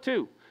myself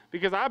too,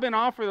 because I've been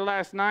off for the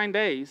last 9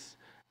 days,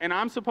 and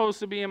I'm supposed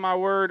to be in my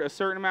word a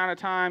certain amount of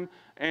time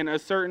and a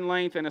certain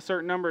length and a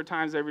certain number of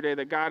times every day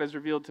that God has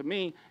revealed to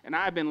me, and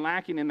I've been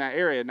lacking in that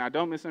area. Now,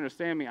 don't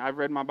misunderstand me. I've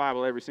read my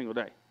Bible every single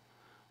day.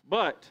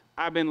 But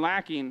I've been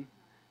lacking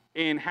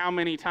in how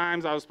many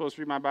times I was supposed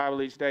to read my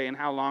Bible each day and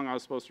how long I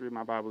was supposed to read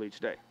my Bible each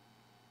day.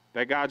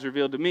 That God's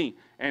revealed to me,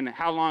 and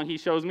how long he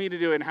shows me to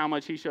do it and how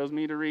much he shows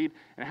me to read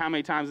and how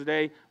many times a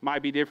day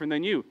might be different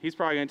than you. He's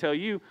probably going to tell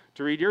you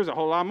to read yours a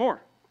whole lot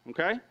more,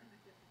 okay?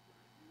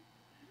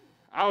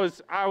 I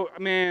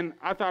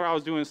thought I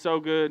was doing so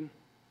good.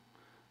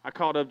 I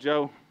called up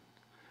Joe.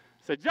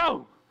 I said,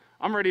 Joe,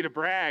 I'm ready to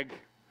brag.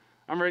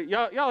 I'm ready.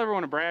 Y'all ever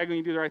want to brag when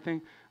you do the right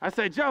thing? I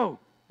said, Joe,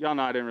 y'all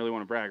know I didn't really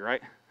want to brag,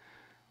 right?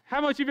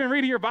 How much you been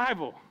reading your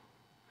Bible?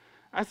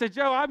 I said,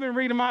 Joe, I've been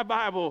reading my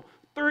Bible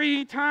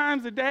 3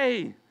 times a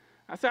day.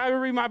 I said, I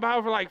read my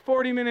Bible for like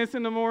 40 minutes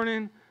in the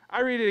morning.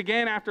 I read it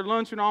again after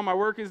lunch when all my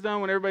work is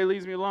done, when everybody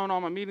leaves me alone,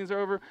 all my meetings are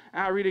over,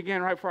 and I read it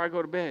again right before I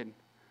go to bed.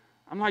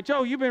 I'm like,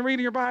 Joe, you've been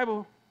reading your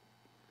Bible?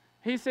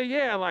 He said,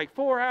 yeah, like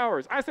 4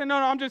 hours. I said, no,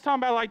 I'm just talking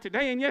about like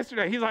today and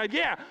yesterday. He's like,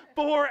 yeah,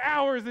 4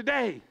 hours a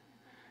day.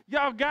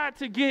 Y'all got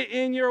to get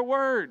in your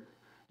word.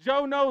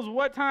 Joe knows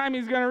what time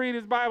he's going to read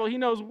his Bible. He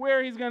knows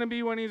where he's going to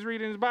be when he's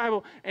reading his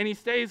Bible, and he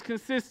stays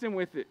consistent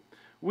with it.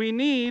 We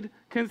need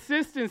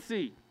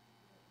consistency.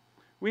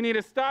 We need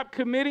to stop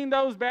committing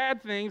those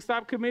bad things,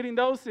 stop committing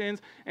those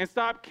sins, and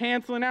stop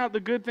canceling out the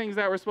good things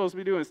that we're supposed to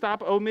be doing.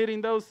 Stop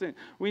omitting those sins.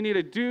 We need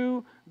to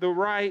do the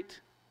right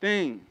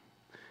thing.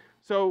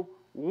 So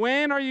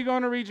when are you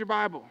going to read your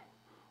Bible?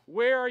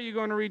 Where are you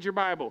going to read your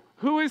Bible?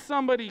 Who is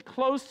somebody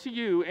close to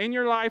you in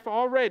your life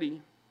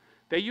already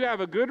that you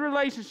have a good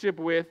relationship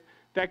with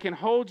that can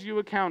hold you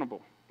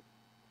accountable?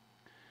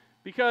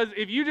 Because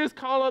if you just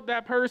call up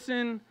that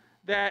person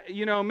that,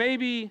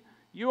 maybe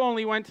you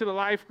only went to the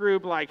life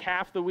group like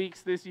half the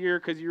weeks this year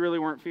because you really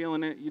weren't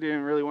feeling it. You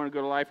didn't really want to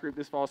go to life group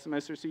this fall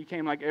semester, so you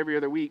came like every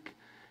other week.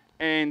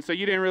 And so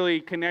you didn't really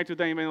connect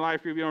with anybody in the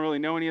life group. You don't really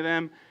know any of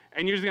them.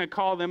 And you're just going to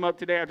call them up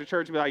today after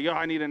church and be like, yo,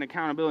 I need an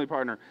accountability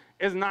partner.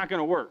 It's not going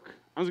to work.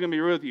 I'm just going to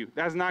be real with you.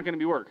 That's not going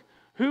to work.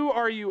 Who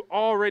are you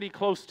already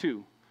close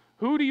to?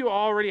 Who do you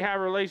already have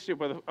a relationship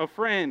with? A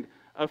friend,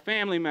 a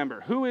family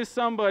member? Who is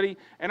somebody?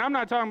 And I'm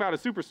not talking about a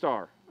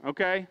superstar,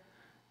 okay?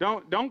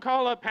 Don't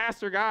call up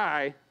Pastor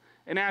Guy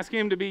and ask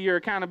him to be your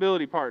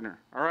accountability partner,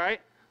 all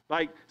right?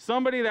 Like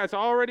somebody that's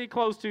already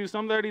close to,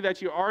 somebody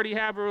that you already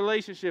have a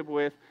relationship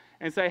with,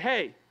 and say,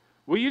 hey,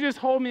 will you just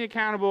hold me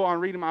accountable on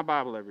reading my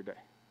Bible every day?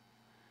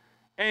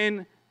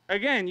 And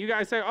again, you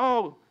guys say,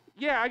 oh,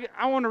 yeah,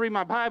 I want to read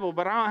my Bible,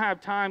 but I don't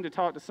have time to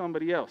talk to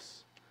somebody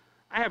else.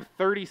 I have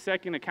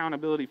 30-second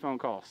accountability phone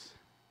calls.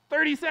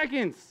 30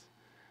 seconds.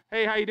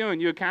 Hey, how you doing?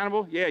 You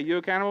accountable? Yeah, you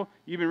accountable?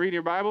 You been reading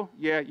your Bible?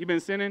 Yeah, you been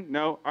sinning?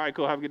 No? All right,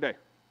 cool, have a good day.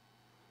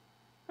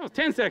 That was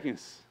 10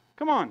 seconds.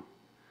 Come on.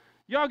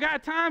 Y'all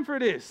got time for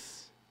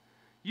this.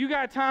 You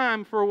got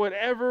time for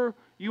whatever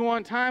you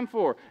want time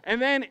for.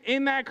 And then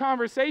in that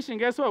conversation,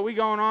 guess what? We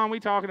going on, we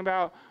talking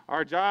about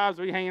our jobs,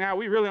 we hanging out.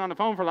 We really on the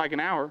phone for like an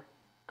hour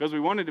because we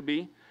wanted to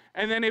be.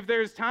 And then if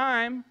there's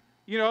time,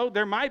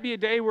 there might be a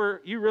day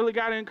where you really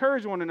got to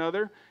encourage one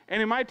another, and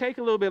it might take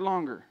a little bit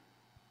longer.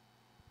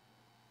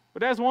 But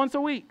that's once a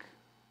week.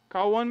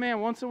 Call one man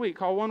once a week.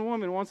 Call one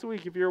woman once a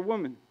week if you're a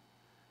woman.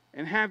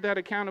 And have that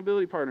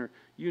accountability partner.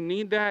 You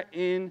need that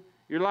in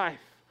your life.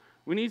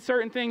 We need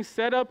certain things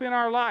set up in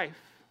our life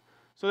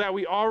so that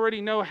we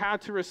already know how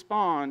to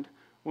respond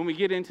when we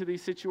get into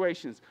these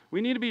situations.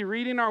 We need to be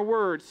reading our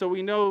word so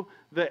we know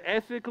the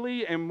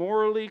ethically and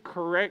morally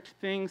correct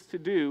things to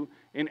do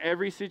in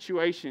every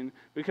situation,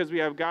 because we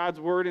have God's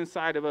word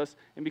inside of us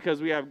and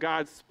because we have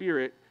God's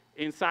spirit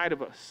inside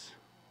of us.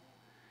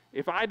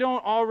 If I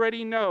don't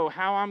already know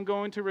how I'm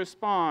going to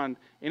respond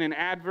in an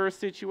adverse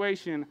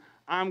situation,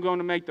 I'm going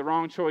to make the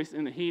wrong choice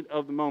in the heat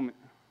of the moment.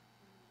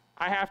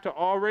 I have to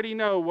already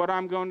know what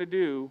I'm going to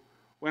do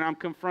when I'm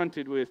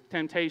confronted with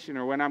temptation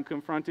or when I'm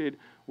confronted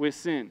with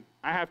sin.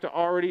 I have to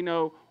already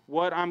know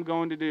what I'm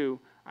going to do.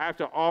 I have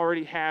to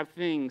already have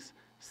things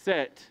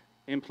set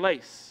in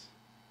place.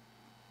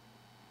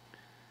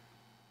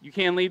 You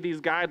can't leave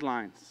these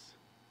guidelines.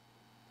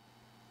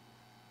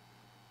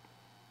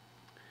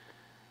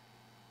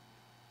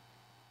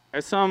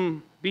 At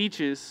some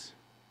beaches,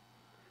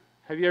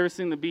 have you ever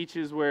seen the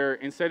beaches where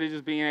instead of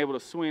just being able to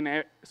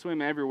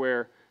swim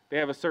everywhere, they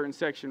have a certain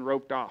section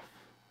roped off?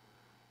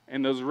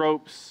 And those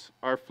ropes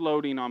are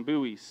floating on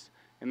buoys,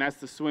 and that's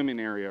the swimming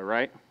area,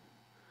 right?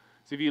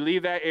 So if you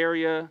leave that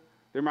area,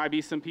 there might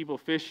be some people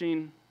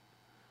fishing.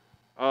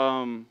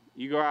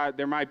 You go out,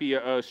 there might be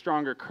a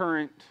stronger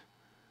current.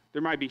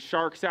 There might be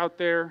sharks out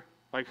there.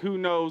 Like, who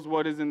knows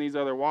what is in these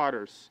other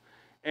waters?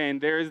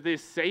 And there's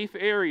this safe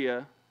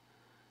area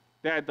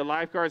that the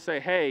lifeguards say,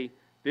 hey,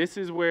 this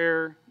is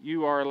where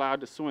you are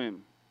allowed to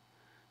swim.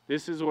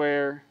 This is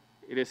where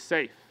it is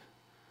safe.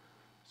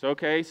 So,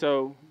 okay,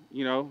 so,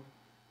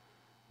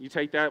 you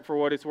take that for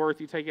what it's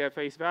worth. You take it at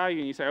face value,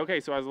 and you say, okay,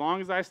 so as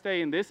long as I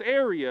stay in this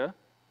area,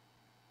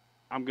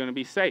 I'm going to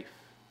be safe.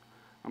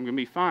 I'm going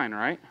to be fine,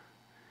 right?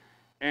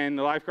 And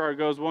the lifeguard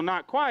goes, well,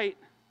 not quite,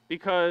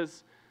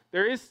 because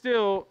there is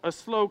still a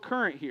slow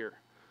current here.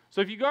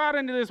 So if you go out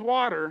into this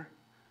water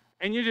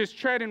and you just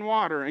tread in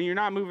water and you're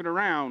not moving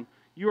around,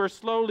 you are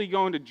slowly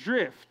going to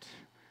drift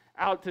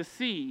out to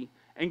sea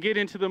and get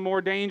into the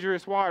more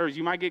dangerous waters.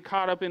 You might get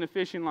caught up in a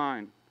fishing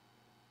line.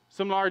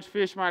 Some large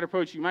fish might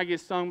approach you. You might get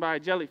stung by a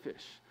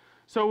jellyfish.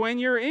 So when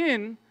you're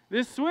in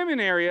this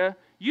swimming area,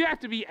 you have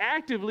to be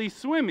actively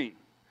swimming,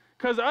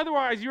 because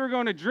otherwise you're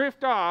going to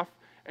drift off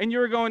and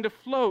you're going to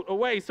float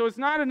away. So it's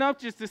not enough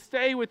just to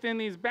stay within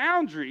these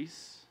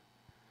boundaries.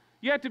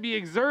 You have to be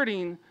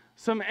exerting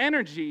some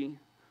energy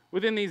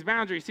within these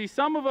boundaries. See,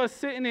 some of us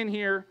sitting in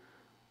here,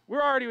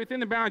 we're already within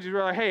the boundaries.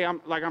 We're like, hey,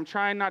 I'm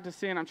trying not to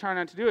sin. I'm trying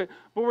not to do it.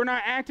 But we're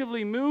not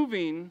actively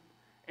moving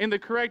in the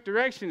correct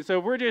direction. So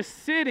if we're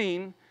just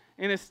sitting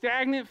in a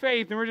stagnant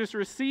faith and we're just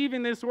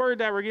receiving this word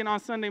that we're getting on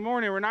Sunday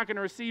morning, we're not going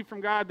to receive from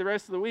God the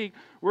rest of the week,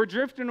 we're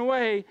drifting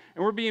away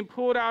and we're being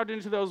pulled out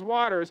into those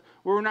waters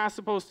where we're not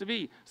supposed to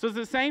be. So it's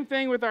the same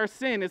thing with our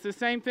sin. It's the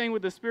same thing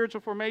with the spiritual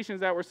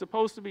formations that we're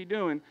supposed to be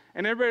doing.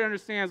 And everybody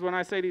understands when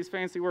I say these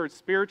fancy words,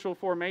 spiritual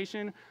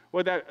formation,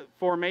 what that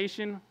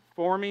formation,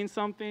 forming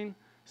something,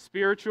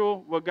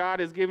 spiritual, what God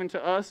has given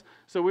to us.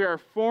 So we are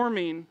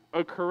forming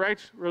a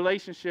correct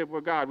relationship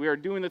with God. We are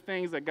doing the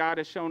things that God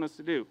has shown us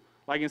to do.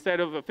 Like instead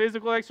of a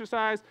physical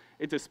exercise,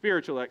 it's a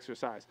spiritual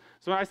exercise.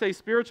 So when I say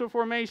spiritual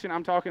formation,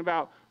 I'm talking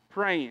about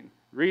praying,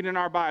 reading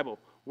our Bible,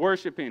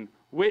 worshiping,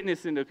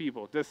 witnessing to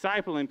people,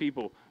 discipling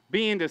people,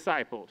 being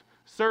discipled,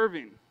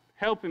 serving,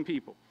 helping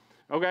people.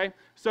 Okay?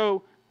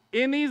 So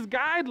in these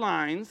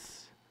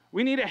guidelines,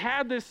 we need to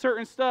have this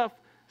certain stuff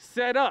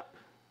set up.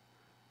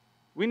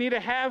 We need to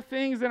have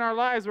things in our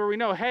lives where we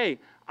know, hey,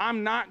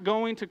 I'm not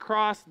going to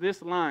cross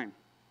this line.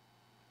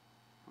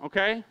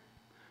 Okay?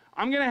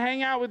 I'm going to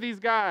hang out with these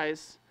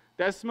guys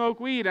that smoke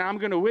weed, and I'm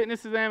going to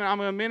witness to them, and I'm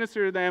going to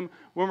minister to them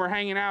when we're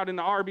hanging out in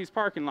the Arby's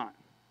parking lot.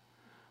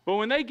 But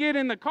when they get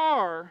in the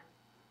car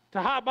to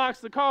hotbox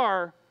the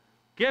car,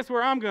 guess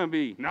where I'm going to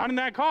be? Not in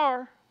that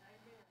car.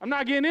 I'm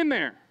not getting in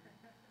there.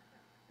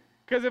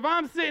 Because if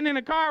I'm sitting in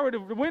a car with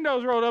the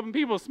windows rolled up and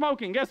people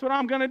smoking, guess what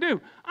I'm going to do?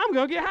 I'm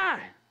going to get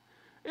high.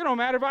 It don't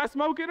matter if I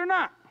smoke it or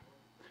not.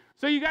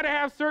 So you got to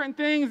have certain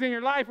things in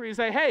your life where you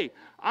say, hey,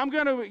 I'm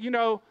going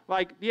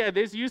to,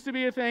 this used to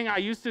be a thing. I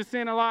used to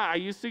sin a lot. I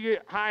used to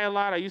get high a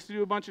lot. I used to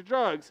do a bunch of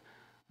drugs.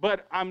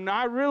 But I'm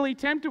not really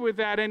tempted with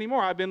that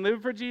anymore. I've been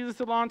living for Jesus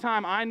a long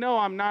time. I know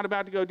I'm not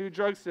about to go do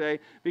drugs today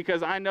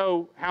because I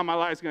know how my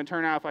life's going to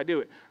turn out if I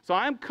do it. So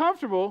I'm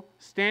comfortable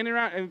standing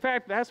around. In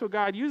fact, that's what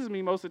God uses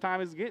me most of the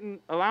time is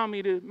allowing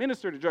me to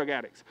minister to drug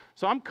addicts.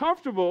 So I'm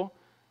comfortable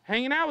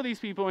hanging out with these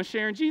people and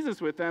sharing Jesus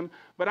with them,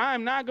 but I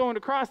am not going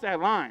to cross that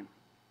line.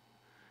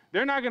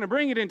 They're not going to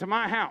bring it into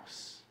my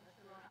house.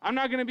 I'm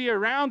not going to be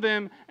around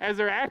them as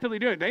they're actively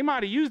doing it. They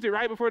might have used it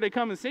right before they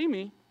come and see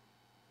me,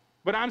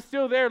 but I'm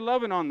still there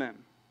loving on them.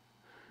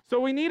 So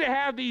we need to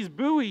have these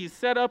buoys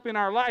set up in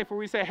our life where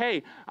we say,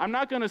 hey, I'm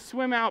not going to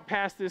swim out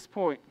past this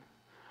point.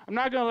 I'm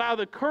not going to allow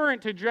the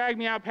current to drag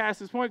me out past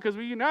this point because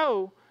we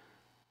know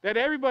that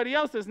everybody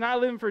else that's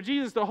not living for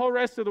Jesus, the whole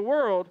rest of the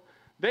world,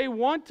 they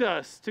want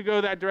us to go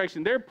that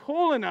direction. They're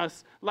pulling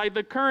us like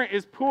the current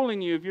is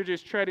pulling you if you're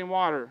just treading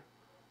water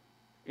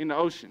in the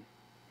ocean.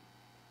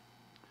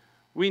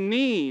 We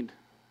need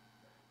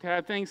to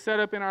have things set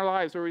up in our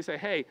lives where we say,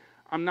 hey,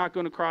 I'm not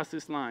going to cross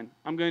this line.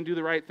 I'm going to do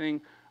the right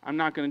thing. I'm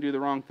not going to do the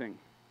wrong thing.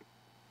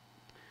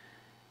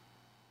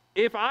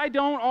 If I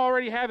don't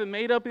already have it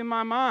made up in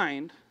my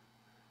mind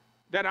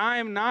that I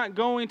am not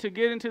going to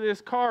get into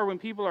this car when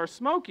people are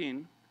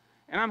smoking,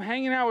 and I'm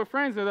hanging out with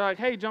friends and they're like,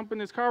 hey, jump in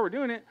this car, we're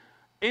doing it.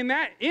 In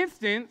that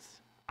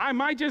instance, I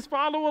might just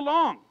follow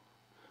along.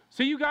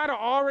 So you got to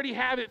already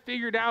have it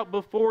figured out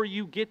before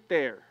you get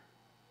there.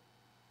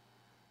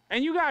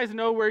 And you guys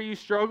know where you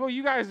struggle.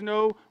 You guys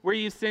know where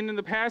you sinned in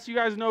the past. You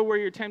guys know where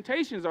your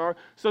temptations are.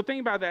 So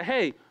think about that.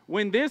 Hey,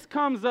 when this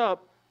comes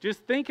up, just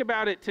think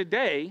about it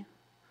today.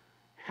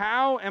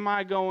 How am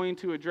I going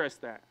to address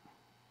that?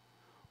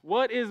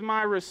 What is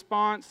my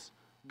response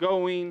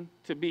going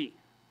to be?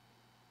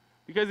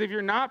 Because if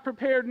you're not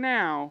prepared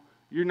now,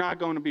 you're not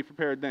going to be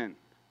prepared then.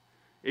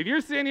 If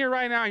you're sitting here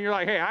right now and you're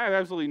like, hey, I have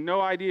absolutely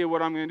no idea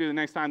what I'm going to do the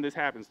next time this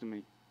happens to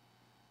me.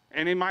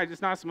 And it might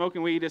just not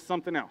smoking weed, it's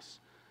something else.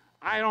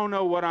 I don't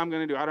know what I'm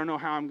going to do. I don't know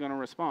how I'm going to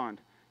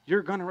respond.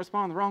 You're going to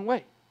respond the wrong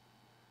way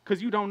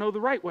because you don't know the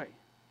right way.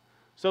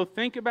 So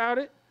think about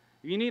it.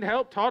 If you need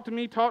help, talk to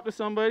me, talk to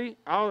somebody.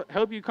 I'll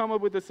help you come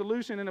up with a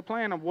solution and a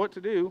plan of what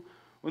to do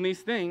when these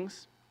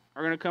things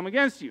are going to come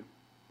against you.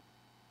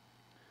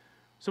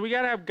 So we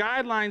got to have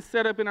guidelines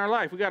set up in our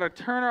life. We got to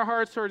turn our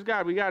hearts towards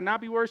God. We got to not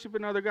be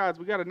worshiping other gods.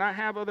 We got to not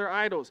have other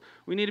idols.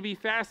 We need to be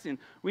fasting.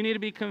 We need to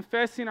be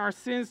confessing our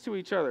sins to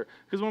each other.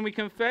 Because when we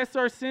confess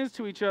our sins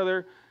to each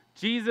other,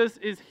 Jesus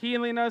is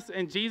healing us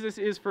and Jesus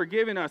is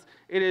forgiving us.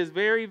 It is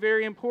very,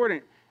 very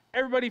important.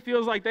 Everybody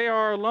feels like they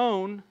are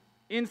alone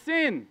in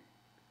sin.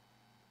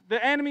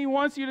 The enemy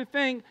wants you to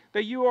think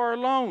that you are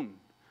alone.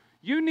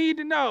 You need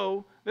to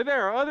know that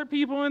there are other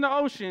people in the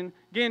ocean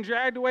getting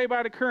dragged away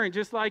by the current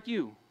just like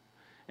you.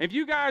 If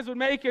you guys would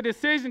make a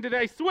decision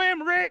today,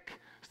 swim,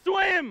 Rick,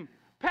 swim,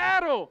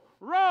 paddle,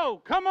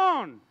 row, come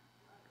on.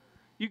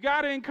 You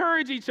got to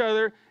encourage each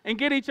other and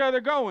get each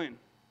other going.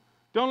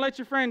 Don't let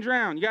your friend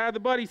drown. You got to have the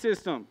buddy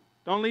system.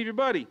 Don't leave your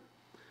buddy.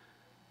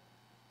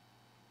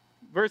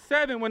 Verse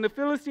 7, when the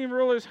Philistine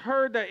rulers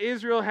heard that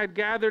Israel had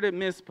gathered at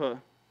Mizpah,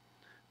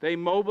 they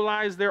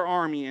mobilized their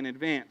army and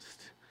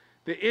advanced.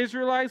 The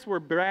Israelites were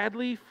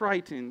badly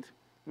frightened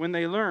when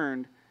they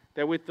learned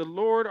that with the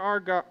Lord our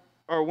God,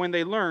 or when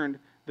they learned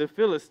the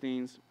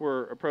Philistines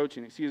were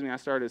approaching. Excuse me, I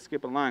started to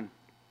skip a line.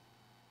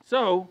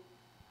 So,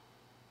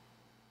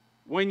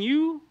 when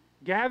you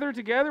gather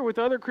together with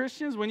other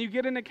Christians, when you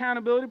get an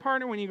accountability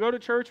partner, when you go to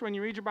church, when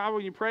you read your Bible,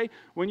 when you pray,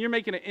 when you're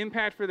making an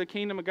impact for the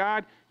kingdom of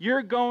God,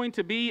 you're going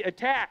to be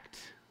attacked.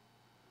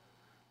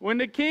 When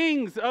the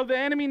kings of the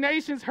enemy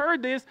nations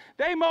heard this,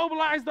 they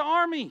mobilized the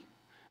army.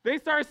 They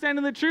started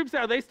sending the troops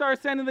out. They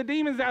started sending the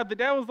demons out. The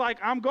devil's like,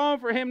 I'm going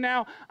for him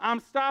now. I'm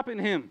stopping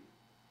him.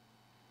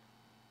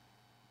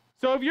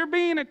 So if you're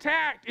being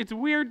attacked, it's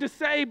weird to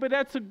say, but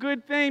that's a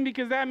good thing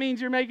because that means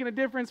you're making a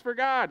difference for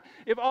God.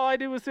 If all I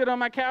did was sit on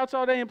my couch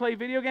all day and play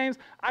video games,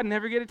 I'd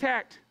never get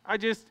attacked. I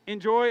just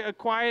enjoy a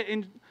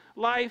quiet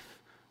life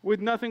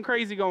with nothing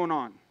crazy going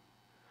on.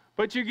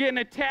 But you're getting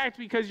attacked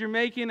because you're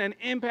making an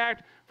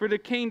impact for the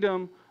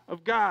kingdom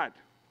of God.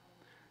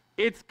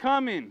 It's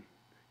coming.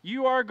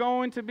 You are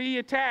going to be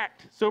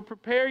attacked. So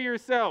prepare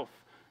yourself.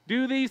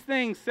 Do these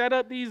things. Set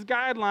up these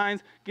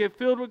guidelines. Get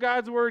filled with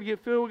God's word. Get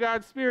filled with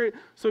God's spirit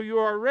so you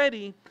are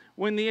ready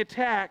when the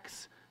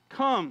attacks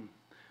come.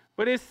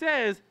 But it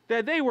says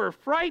that they were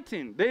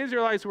frightened. The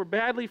Israelites were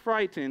badly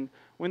frightened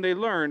when they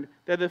learned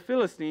that the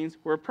Philistines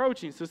were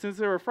approaching. So since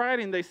they were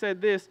frightened, they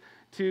said this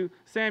to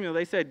Samuel.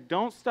 They said,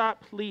 don't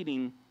stop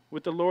pleading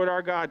with the Lord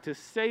our God to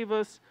save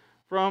us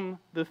from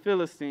the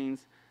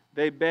Philistines.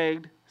 They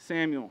begged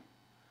Samuel.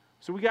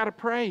 So we got to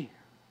pray.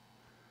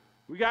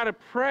 We got to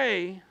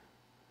pray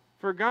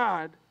for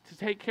God to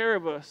take care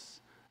of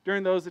us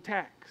during those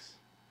attacks.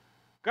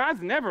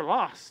 God's never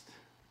lost.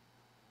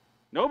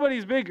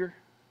 Nobody's bigger.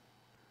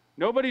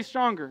 Nobody's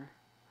stronger.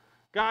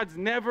 God's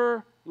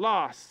never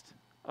lost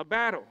a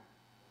battle.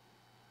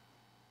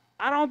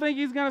 I don't think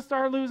he's going to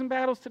start losing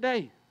battles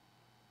today.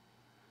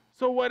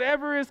 So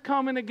whatever is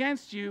coming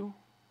against you,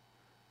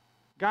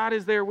 God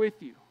is there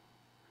with you,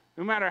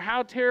 no matter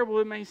how terrible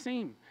it may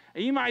seem.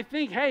 And you might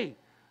think, hey,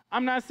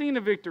 I'm not seeing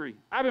a victory.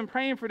 I've been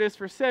praying for this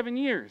for 7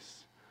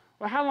 years.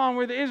 Well, how long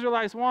were the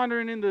Israelites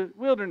wandering in the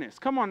wilderness?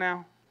 Come on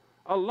now.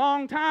 A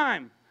long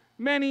time.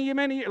 Many,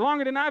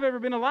 longer than I've ever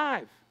been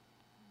alive.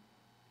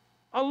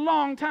 A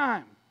long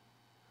time.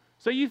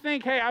 So you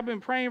think, hey, I've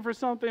been praying for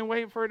something,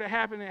 waiting for it to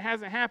happen, and it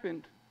hasn't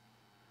happened.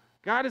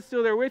 God is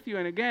still there with you.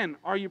 And again,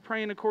 are you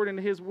praying according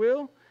to his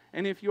will?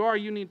 And if you are,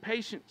 you need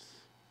patience.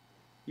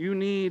 You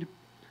need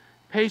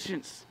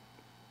patience.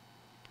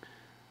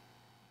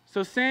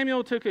 So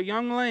Samuel took a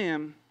young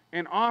lamb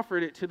and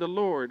offered it to the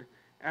Lord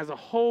as a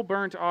whole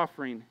burnt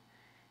offering.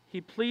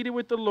 He pleaded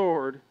with the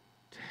Lord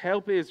to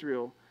help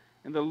Israel,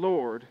 and the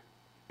Lord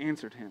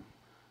answered him.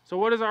 So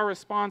what does our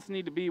response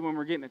need to be when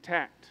we're getting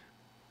attacked?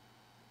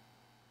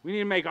 We need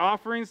to make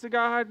offerings to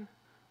God.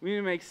 We need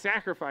to make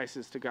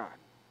sacrifices to God.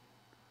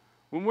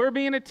 When we're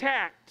being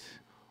attacked,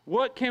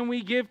 what can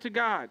we give to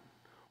God?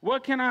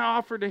 What can I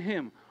offer to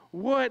him?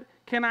 What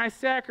can I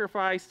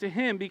sacrifice to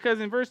him?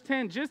 Because in verse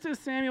 10, just as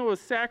Samuel was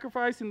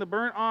sacrificing the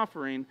burnt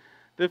offering,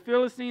 the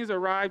Philistines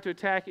arrived to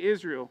attack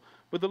Israel.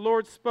 But the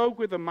Lord spoke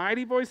with a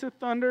mighty voice of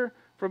thunder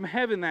from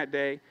heaven that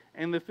day,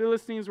 and the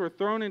Philistines were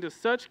thrown into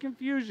such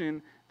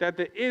confusion that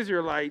the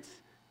Israelites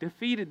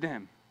defeated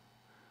them.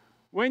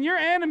 When your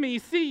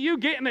enemies see you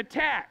getting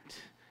attacked,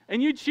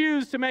 and you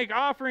choose to make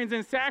offerings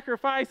and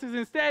sacrifices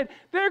instead,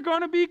 they're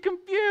going to be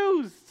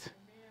confused.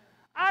 Amen.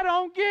 I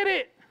don't get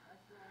it.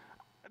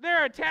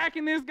 They're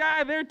attacking this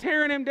guy. They're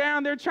tearing him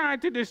down. They're trying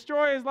to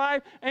destroy his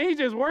life, and he's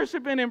just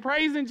worshiping and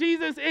praising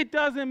Jesus. It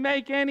doesn't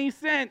make any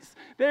sense.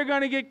 They're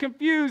going to get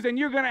confused, and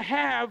you're going to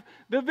have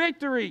the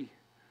victory.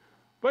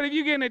 But if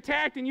you're getting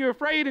attacked and you're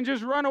afraid and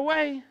just run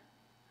away,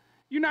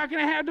 you're not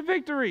going to have the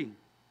victory.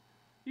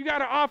 You got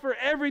to offer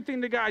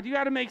everything to God. You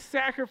got to make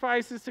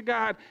sacrifices to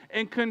God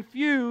and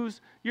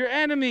confuse your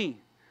enemy.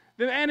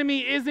 The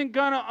enemy isn't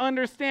going to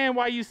understand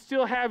why you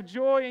still have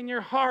joy in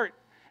your heart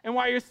and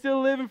why you're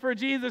still living for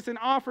Jesus and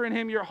offering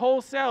him your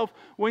whole self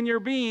when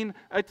you're being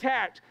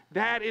attacked.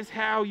 That is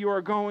how you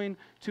are going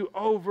to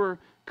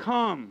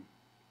overcome.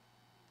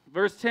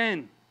 Verse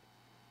 10.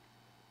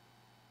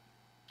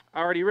 I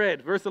already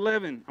read. Verse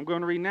 11. I'm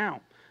going to read now.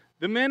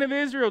 The men of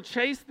Israel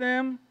chased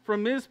them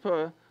from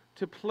Mizpah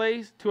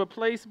to a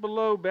place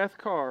below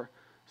Beth-kar,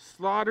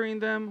 slaughtering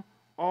them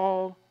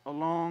all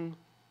along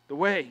the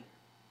way.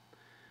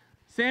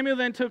 Samuel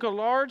then took a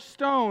large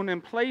stone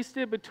and placed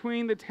it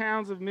between the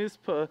towns of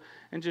Mizpah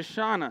and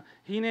Jeshanah.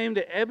 He named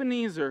it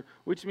Ebenezer,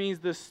 which means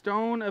the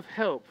stone of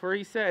help. For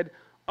he said,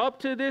 up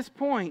to this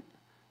point,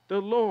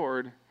 the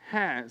Lord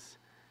has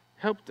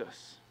helped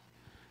us.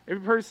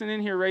 Every person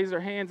in here raised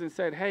their hands and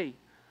said, hey,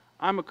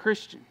 I'm a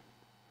Christian.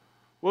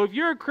 Well, if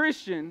you're a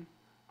Christian,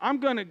 I'm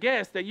going to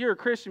guess that you're a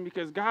Christian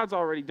because God's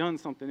already done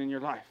something in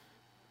your life.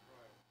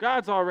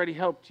 God's already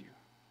helped you.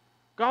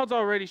 God's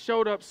already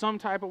showed up some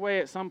type of way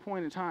at some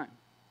point in time.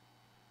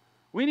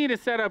 We need to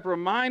set up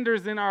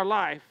reminders in our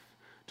life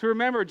to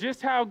remember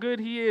just how good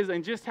he is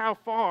and just how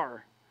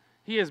far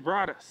he has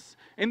brought us.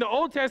 In the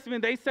Old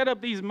Testament, they set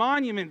up these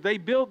monuments. They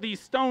built these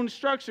stone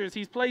structures.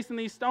 He's placing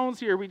these stones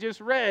here, we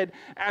just read,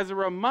 as a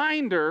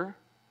reminder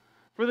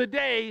for the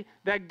day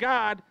that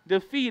God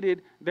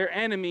defeated their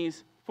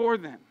enemies for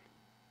them.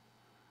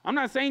 I'm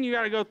not saying you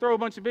got to go throw a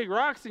bunch of big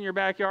rocks in your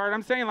backyard.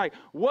 I'm saying, like,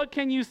 what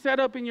can you set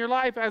up in your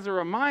life as a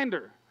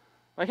reminder?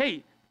 Like,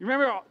 hey, you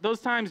remember those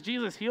times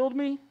Jesus healed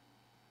me?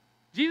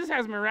 Jesus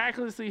has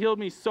miraculously healed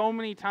me so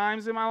many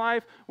times in my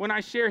life. When I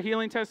share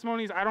healing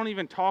testimonies, I don't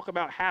even talk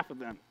about half of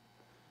them.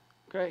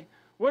 Okay?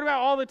 What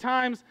about all the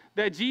times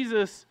that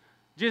Jesus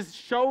just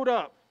showed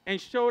up and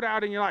showed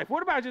out in your life?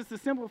 What about just the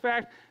simple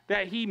fact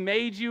that he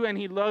made you and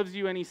he loves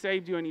you and he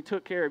saved you and he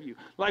took care of you?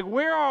 Like,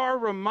 where are our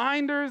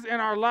reminders in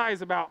our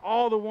lives about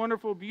all the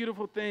wonderful,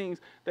 beautiful things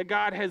that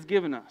God has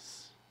given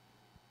us?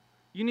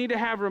 You need to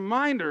have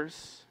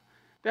reminders.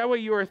 That way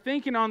you are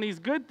thinking on these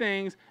good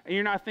things and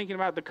you're not thinking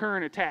about the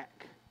current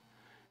attack.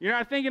 You're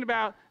not thinking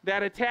about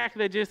that attack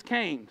that just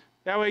came.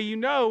 That way you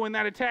know when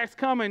that attack's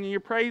coming and you're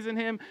praising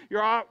him,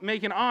 you're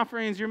making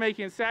offerings, you're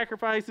making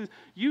sacrifices.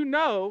 You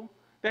know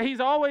that he's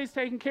always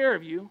taking care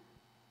of you.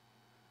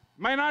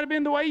 Might not have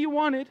been the way you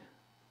wanted.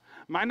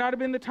 Might not have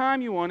been the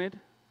time you wanted.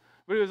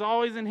 But it was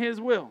always in his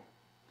will.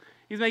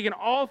 He's making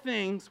all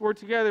things work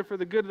together for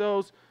the good of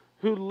those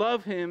who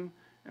love him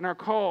and are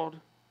called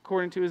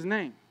according to his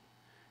name.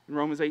 In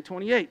Romans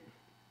 8:28.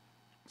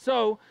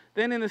 So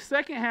then in the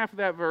second half of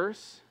that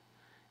verse,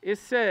 it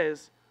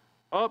says,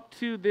 up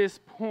to this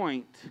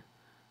point,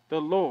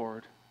 the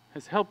Lord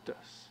has helped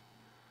us.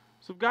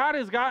 So if God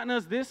has gotten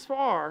us this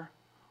far,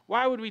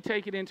 why would we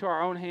take it into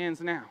our own hands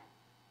now?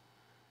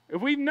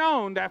 If we've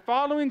known that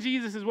following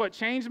Jesus is what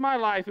changed my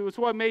life, it was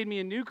what made me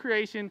a new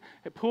creation,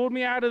 it pulled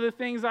me out of the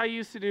things I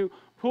used to do,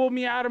 pulled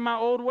me out of my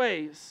old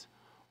ways,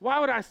 why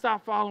would I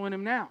stop following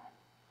him now?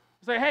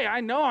 Say, hey, I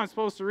know I'm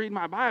supposed to read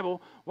my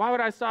Bible. Why would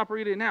I stop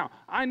reading it now?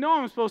 I know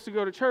I'm supposed to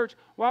go to church.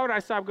 Why would I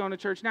stop going to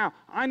church now?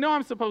 I know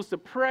I'm supposed to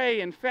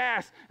pray and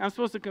fast. I'm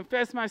supposed to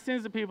confess my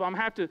sins to people.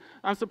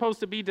 I'm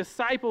supposed to be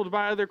discipled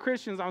by other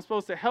Christians. I'm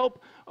supposed to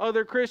help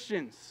other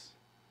Christians.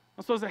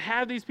 I'm supposed to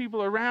have these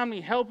people around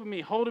me, helping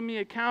me, holding me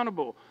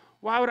accountable.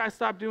 Why would I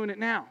stop doing it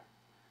now?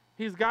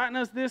 He's gotten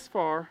us this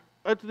far,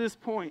 up to this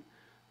point.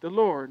 The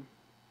Lord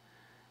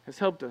has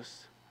helped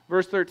us.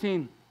 Verse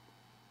 13.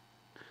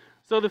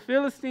 So the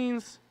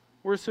Philistines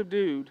were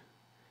subdued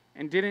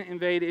and didn't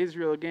invade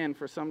Israel again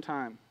for some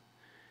time.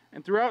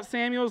 And throughout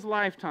Samuel's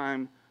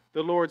lifetime,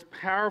 the Lord's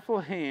powerful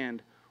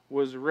hand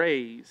was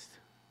raised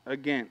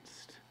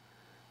against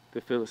the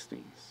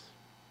Philistines.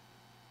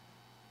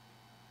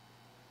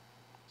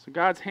 So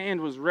God's hand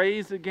was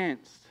raised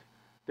against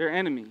their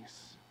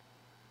enemies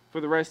for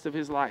the rest of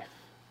his life.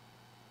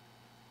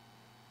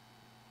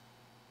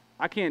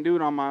 I can't do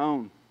it on my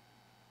own.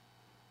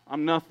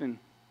 I'm nothing.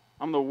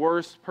 I'm the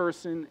worst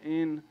person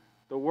in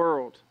the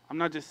world. I'm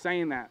not just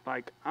saying that.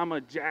 Like, I'm a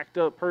jacked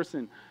up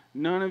person.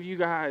 None of you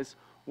guys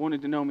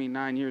wanted to know me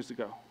 9 years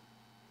ago.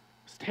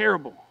 It's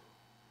terrible.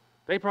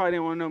 They probably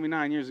didn't want to know me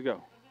 9 years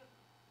ago.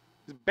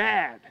 It's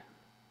bad.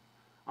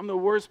 I'm the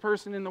worst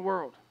person in the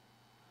world.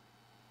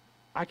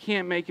 I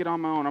can't make it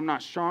on my own. I'm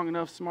not strong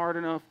enough, smart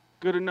enough,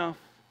 good enough,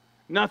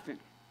 nothing.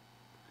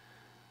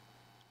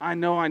 I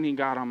know I need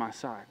God on my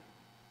side.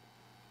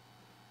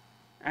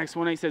 Acts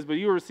 1:8 says, but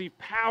you will receive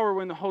power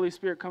when the Holy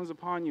Spirit comes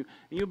upon you,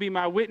 and you'll be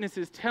my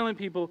witnesses, telling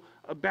people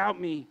about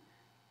me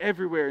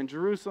everywhere, in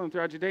Jerusalem,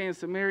 throughout Judea and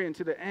Samaria, and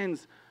to the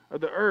ends of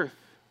the earth.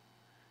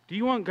 Do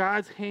you want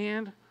God's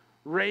hand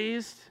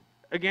raised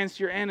against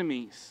your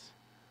enemies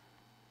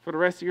for the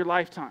rest of your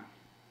lifetime?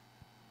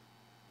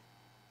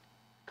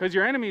 Because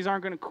your enemies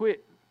aren't going to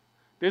quit.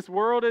 This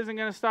world isn't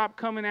going to stop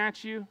coming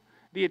at you.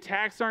 The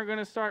attacks aren't going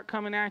to start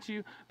coming at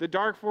you. The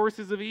dark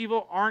forces of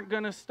evil aren't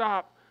going to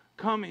stop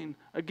coming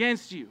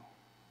against you.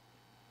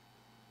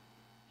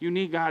 You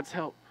need God's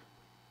help.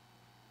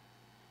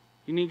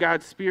 You need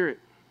God's Spirit.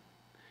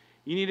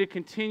 You need to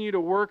continue to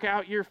work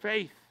out your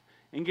faith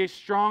and get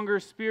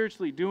stronger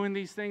spiritually, doing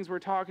these things we're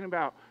talking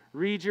about.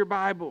 Read your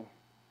Bible.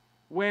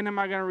 When am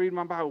I going to read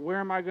my Bible? Where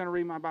am I going to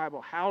read my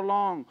Bible? How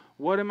long?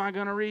 What am I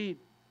going to read?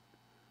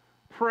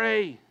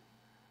 Pray.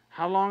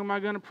 How long am I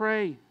going to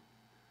pray?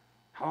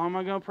 How long am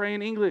I going to pray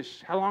in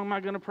English? How long am I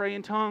going to pray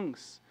in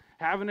tongues?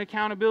 Have an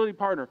accountability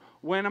partner.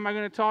 When am I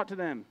going to talk to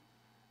them?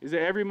 Is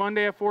it every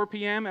Monday at 4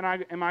 p.m. and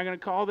am I going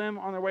to call them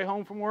on their way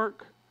home from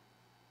work?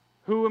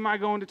 Who am I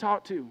going to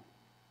talk to?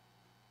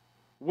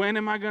 When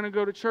am I going to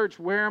go to church?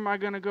 Where am I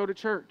going to go to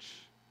church?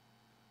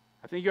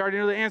 I think you already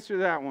know the answer to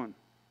that one.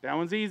 That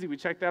one's easy. We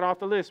checked that off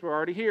the list. We're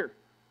already here.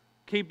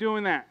 Keep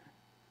doing that.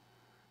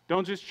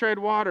 Don't just tread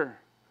water.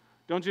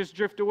 Don't just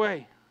drift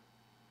away.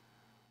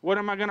 What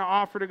am I going to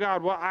offer to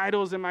God? What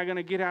idols am I going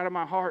to get out of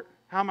my heart?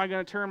 How am I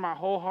going to turn my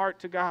whole heart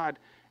to God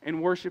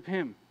and worship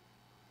him?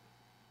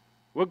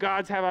 What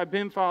gods have I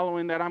been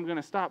following that I'm going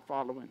to stop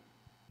following?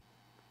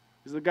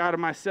 Is it the God of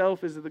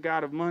myself? Is it the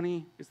God of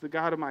money? Is it the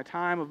God of my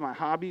time, of my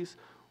hobbies?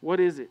 What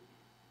is it?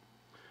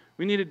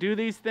 We need to do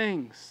these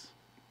things.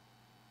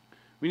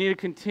 We need to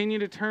continue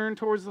to turn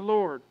towards the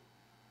Lord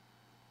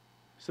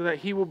so that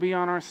he will be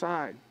on our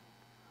side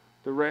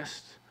the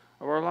rest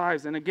of our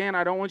lives. And again,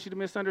 I don't want you to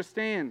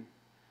misunderstand.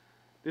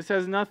 This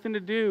has nothing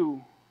to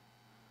do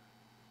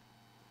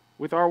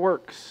with our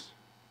works.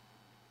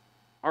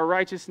 Our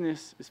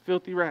righteousness is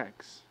filthy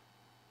rags.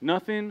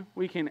 Nothing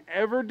we can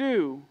ever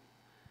do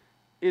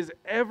is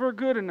ever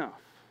good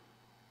enough.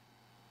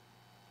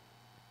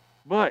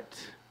 But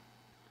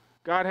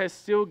God has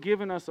still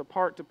given us a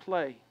part to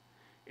play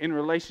in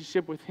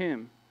relationship with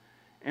him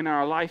in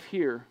our life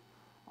here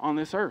on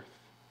this earth.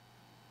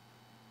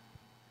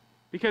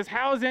 Because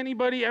how is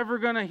anybody ever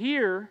going to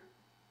hear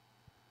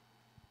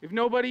if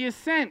nobody is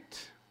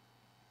sent?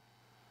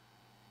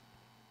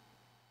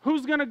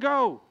 Who's going to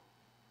go?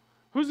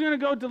 Who's going to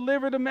go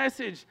deliver the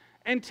message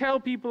and tell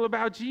people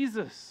about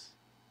Jesus?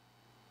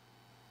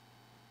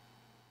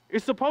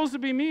 It's supposed to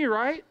be me,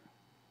 right?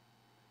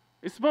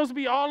 It's supposed to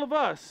be all of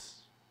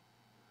us.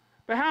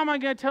 But how am I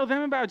going to tell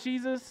them about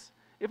Jesus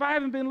if I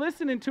haven't been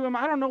listening to him?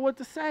 I don't know what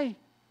to say.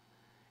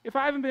 If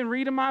I haven't been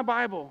reading my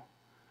Bible,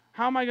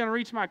 how am I going to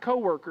reach my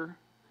coworker?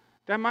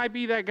 That might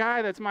be that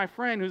guy that's my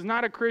friend who's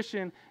not a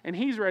Christian and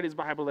he's read his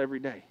Bible every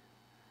day.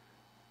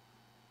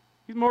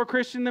 He's more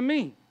Christian than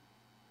me.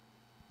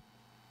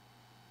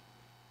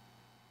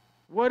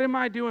 What am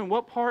I doing?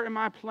 What part am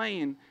I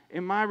playing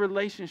in my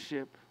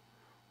relationship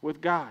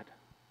with God?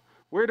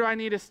 Where do I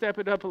need to step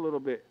it up a little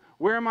bit?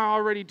 Where am I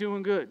already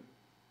doing good?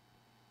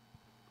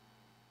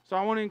 So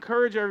I want to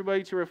encourage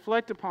everybody to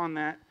reflect upon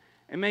that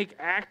and make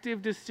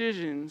active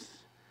decisions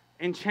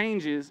and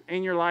changes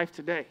in your life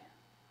today.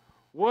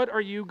 What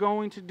are you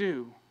going to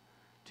do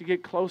to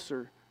get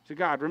closer to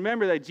God?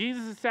 Remember that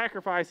Jesus'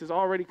 sacrifice is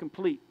already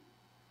complete.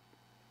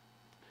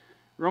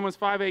 Romans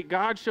 5:8,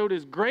 God showed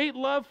his great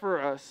love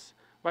for us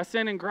by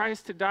sending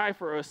Christ to die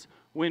for us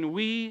when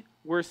we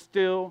were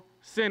still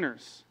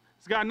sinners.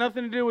 It's got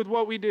nothing to do with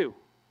what we do.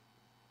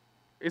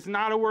 It's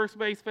not a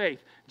works-based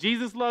faith.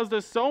 Jesus loves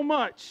us so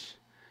much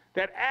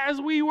that as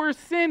we were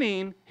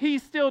sinning, he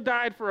still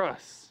died for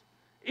us.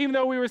 Even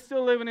though we were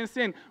still living in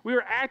sin, we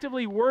were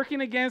actively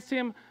working against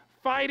him,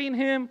 fighting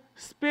him,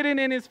 spitting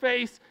in his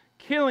face,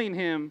 killing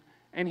him,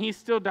 and he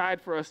still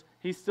died for us.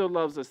 He still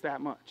loves us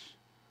that much.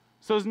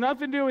 So it's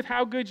nothing to do with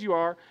how good you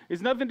are.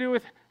 It's nothing to do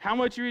with how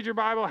much you read your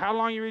Bible, how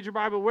long you read your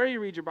Bible, where you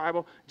read your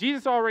Bible.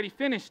 Jesus already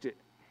finished it.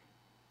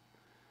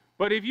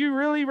 But if you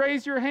really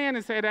raise your hand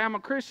and say that I'm a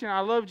Christian,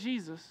 I love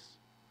Jesus,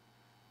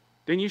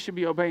 then you should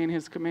be obeying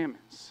his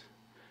commandments.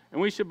 And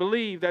we should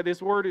believe that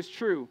this word is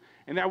true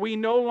and that we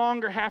no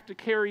longer have to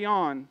carry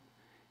on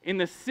in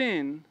the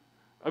sin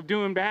of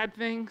doing bad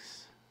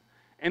things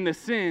and the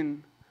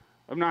sin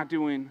of not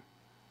doing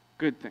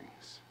good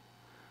things.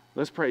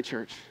 Let's pray,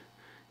 church.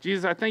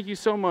 Jesus, I thank you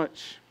so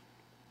much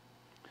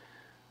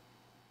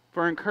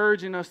for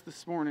encouraging us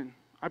this morning.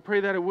 I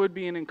pray that it would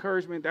be an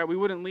encouragement, that we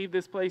wouldn't leave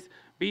this place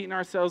beating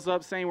ourselves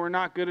up, saying we're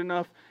not good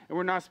enough and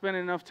we're not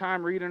spending enough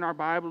time reading our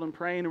Bible and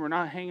praying and we're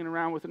not hanging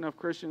around with enough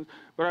Christians.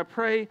 But I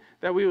pray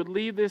that we would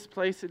leave this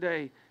place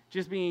today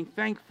just being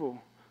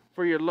thankful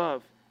for your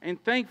love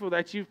and thankful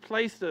that you've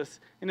placed us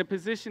in a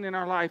position in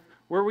our life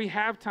where we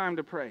have time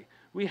to pray.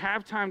 We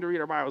have time to read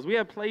our Bibles. We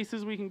have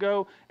places we can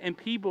go and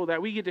people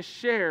that we get to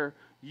share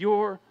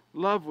your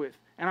love with.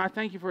 And I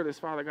thank you for this,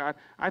 Father God.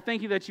 I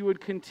thank you that you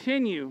would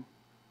continue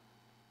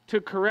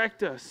to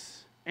correct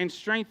us and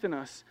strengthen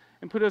us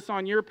and put us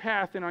on your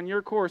path and on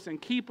your course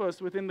and keep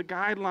us within the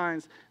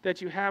guidelines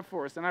that you have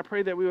for us. And I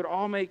pray that we would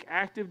all make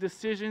active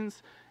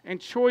decisions and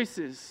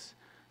choices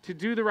to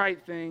do the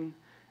right thing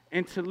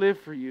and to live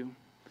for you.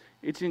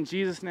 It's in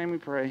Jesus' name we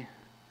pray.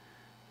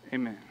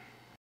 Amen.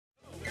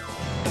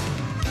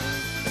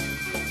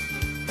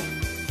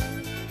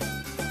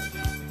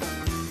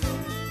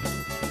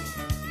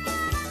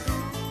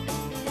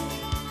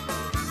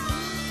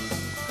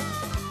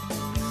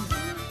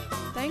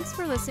 Thanks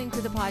for listening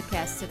to the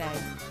podcast today.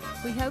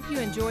 We hope you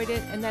enjoyed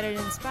it and that it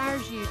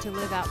inspires you to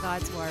live out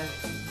God's Word.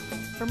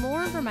 For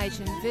more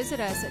information, visit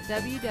us at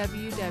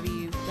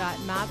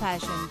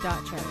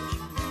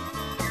www.mypassion.church.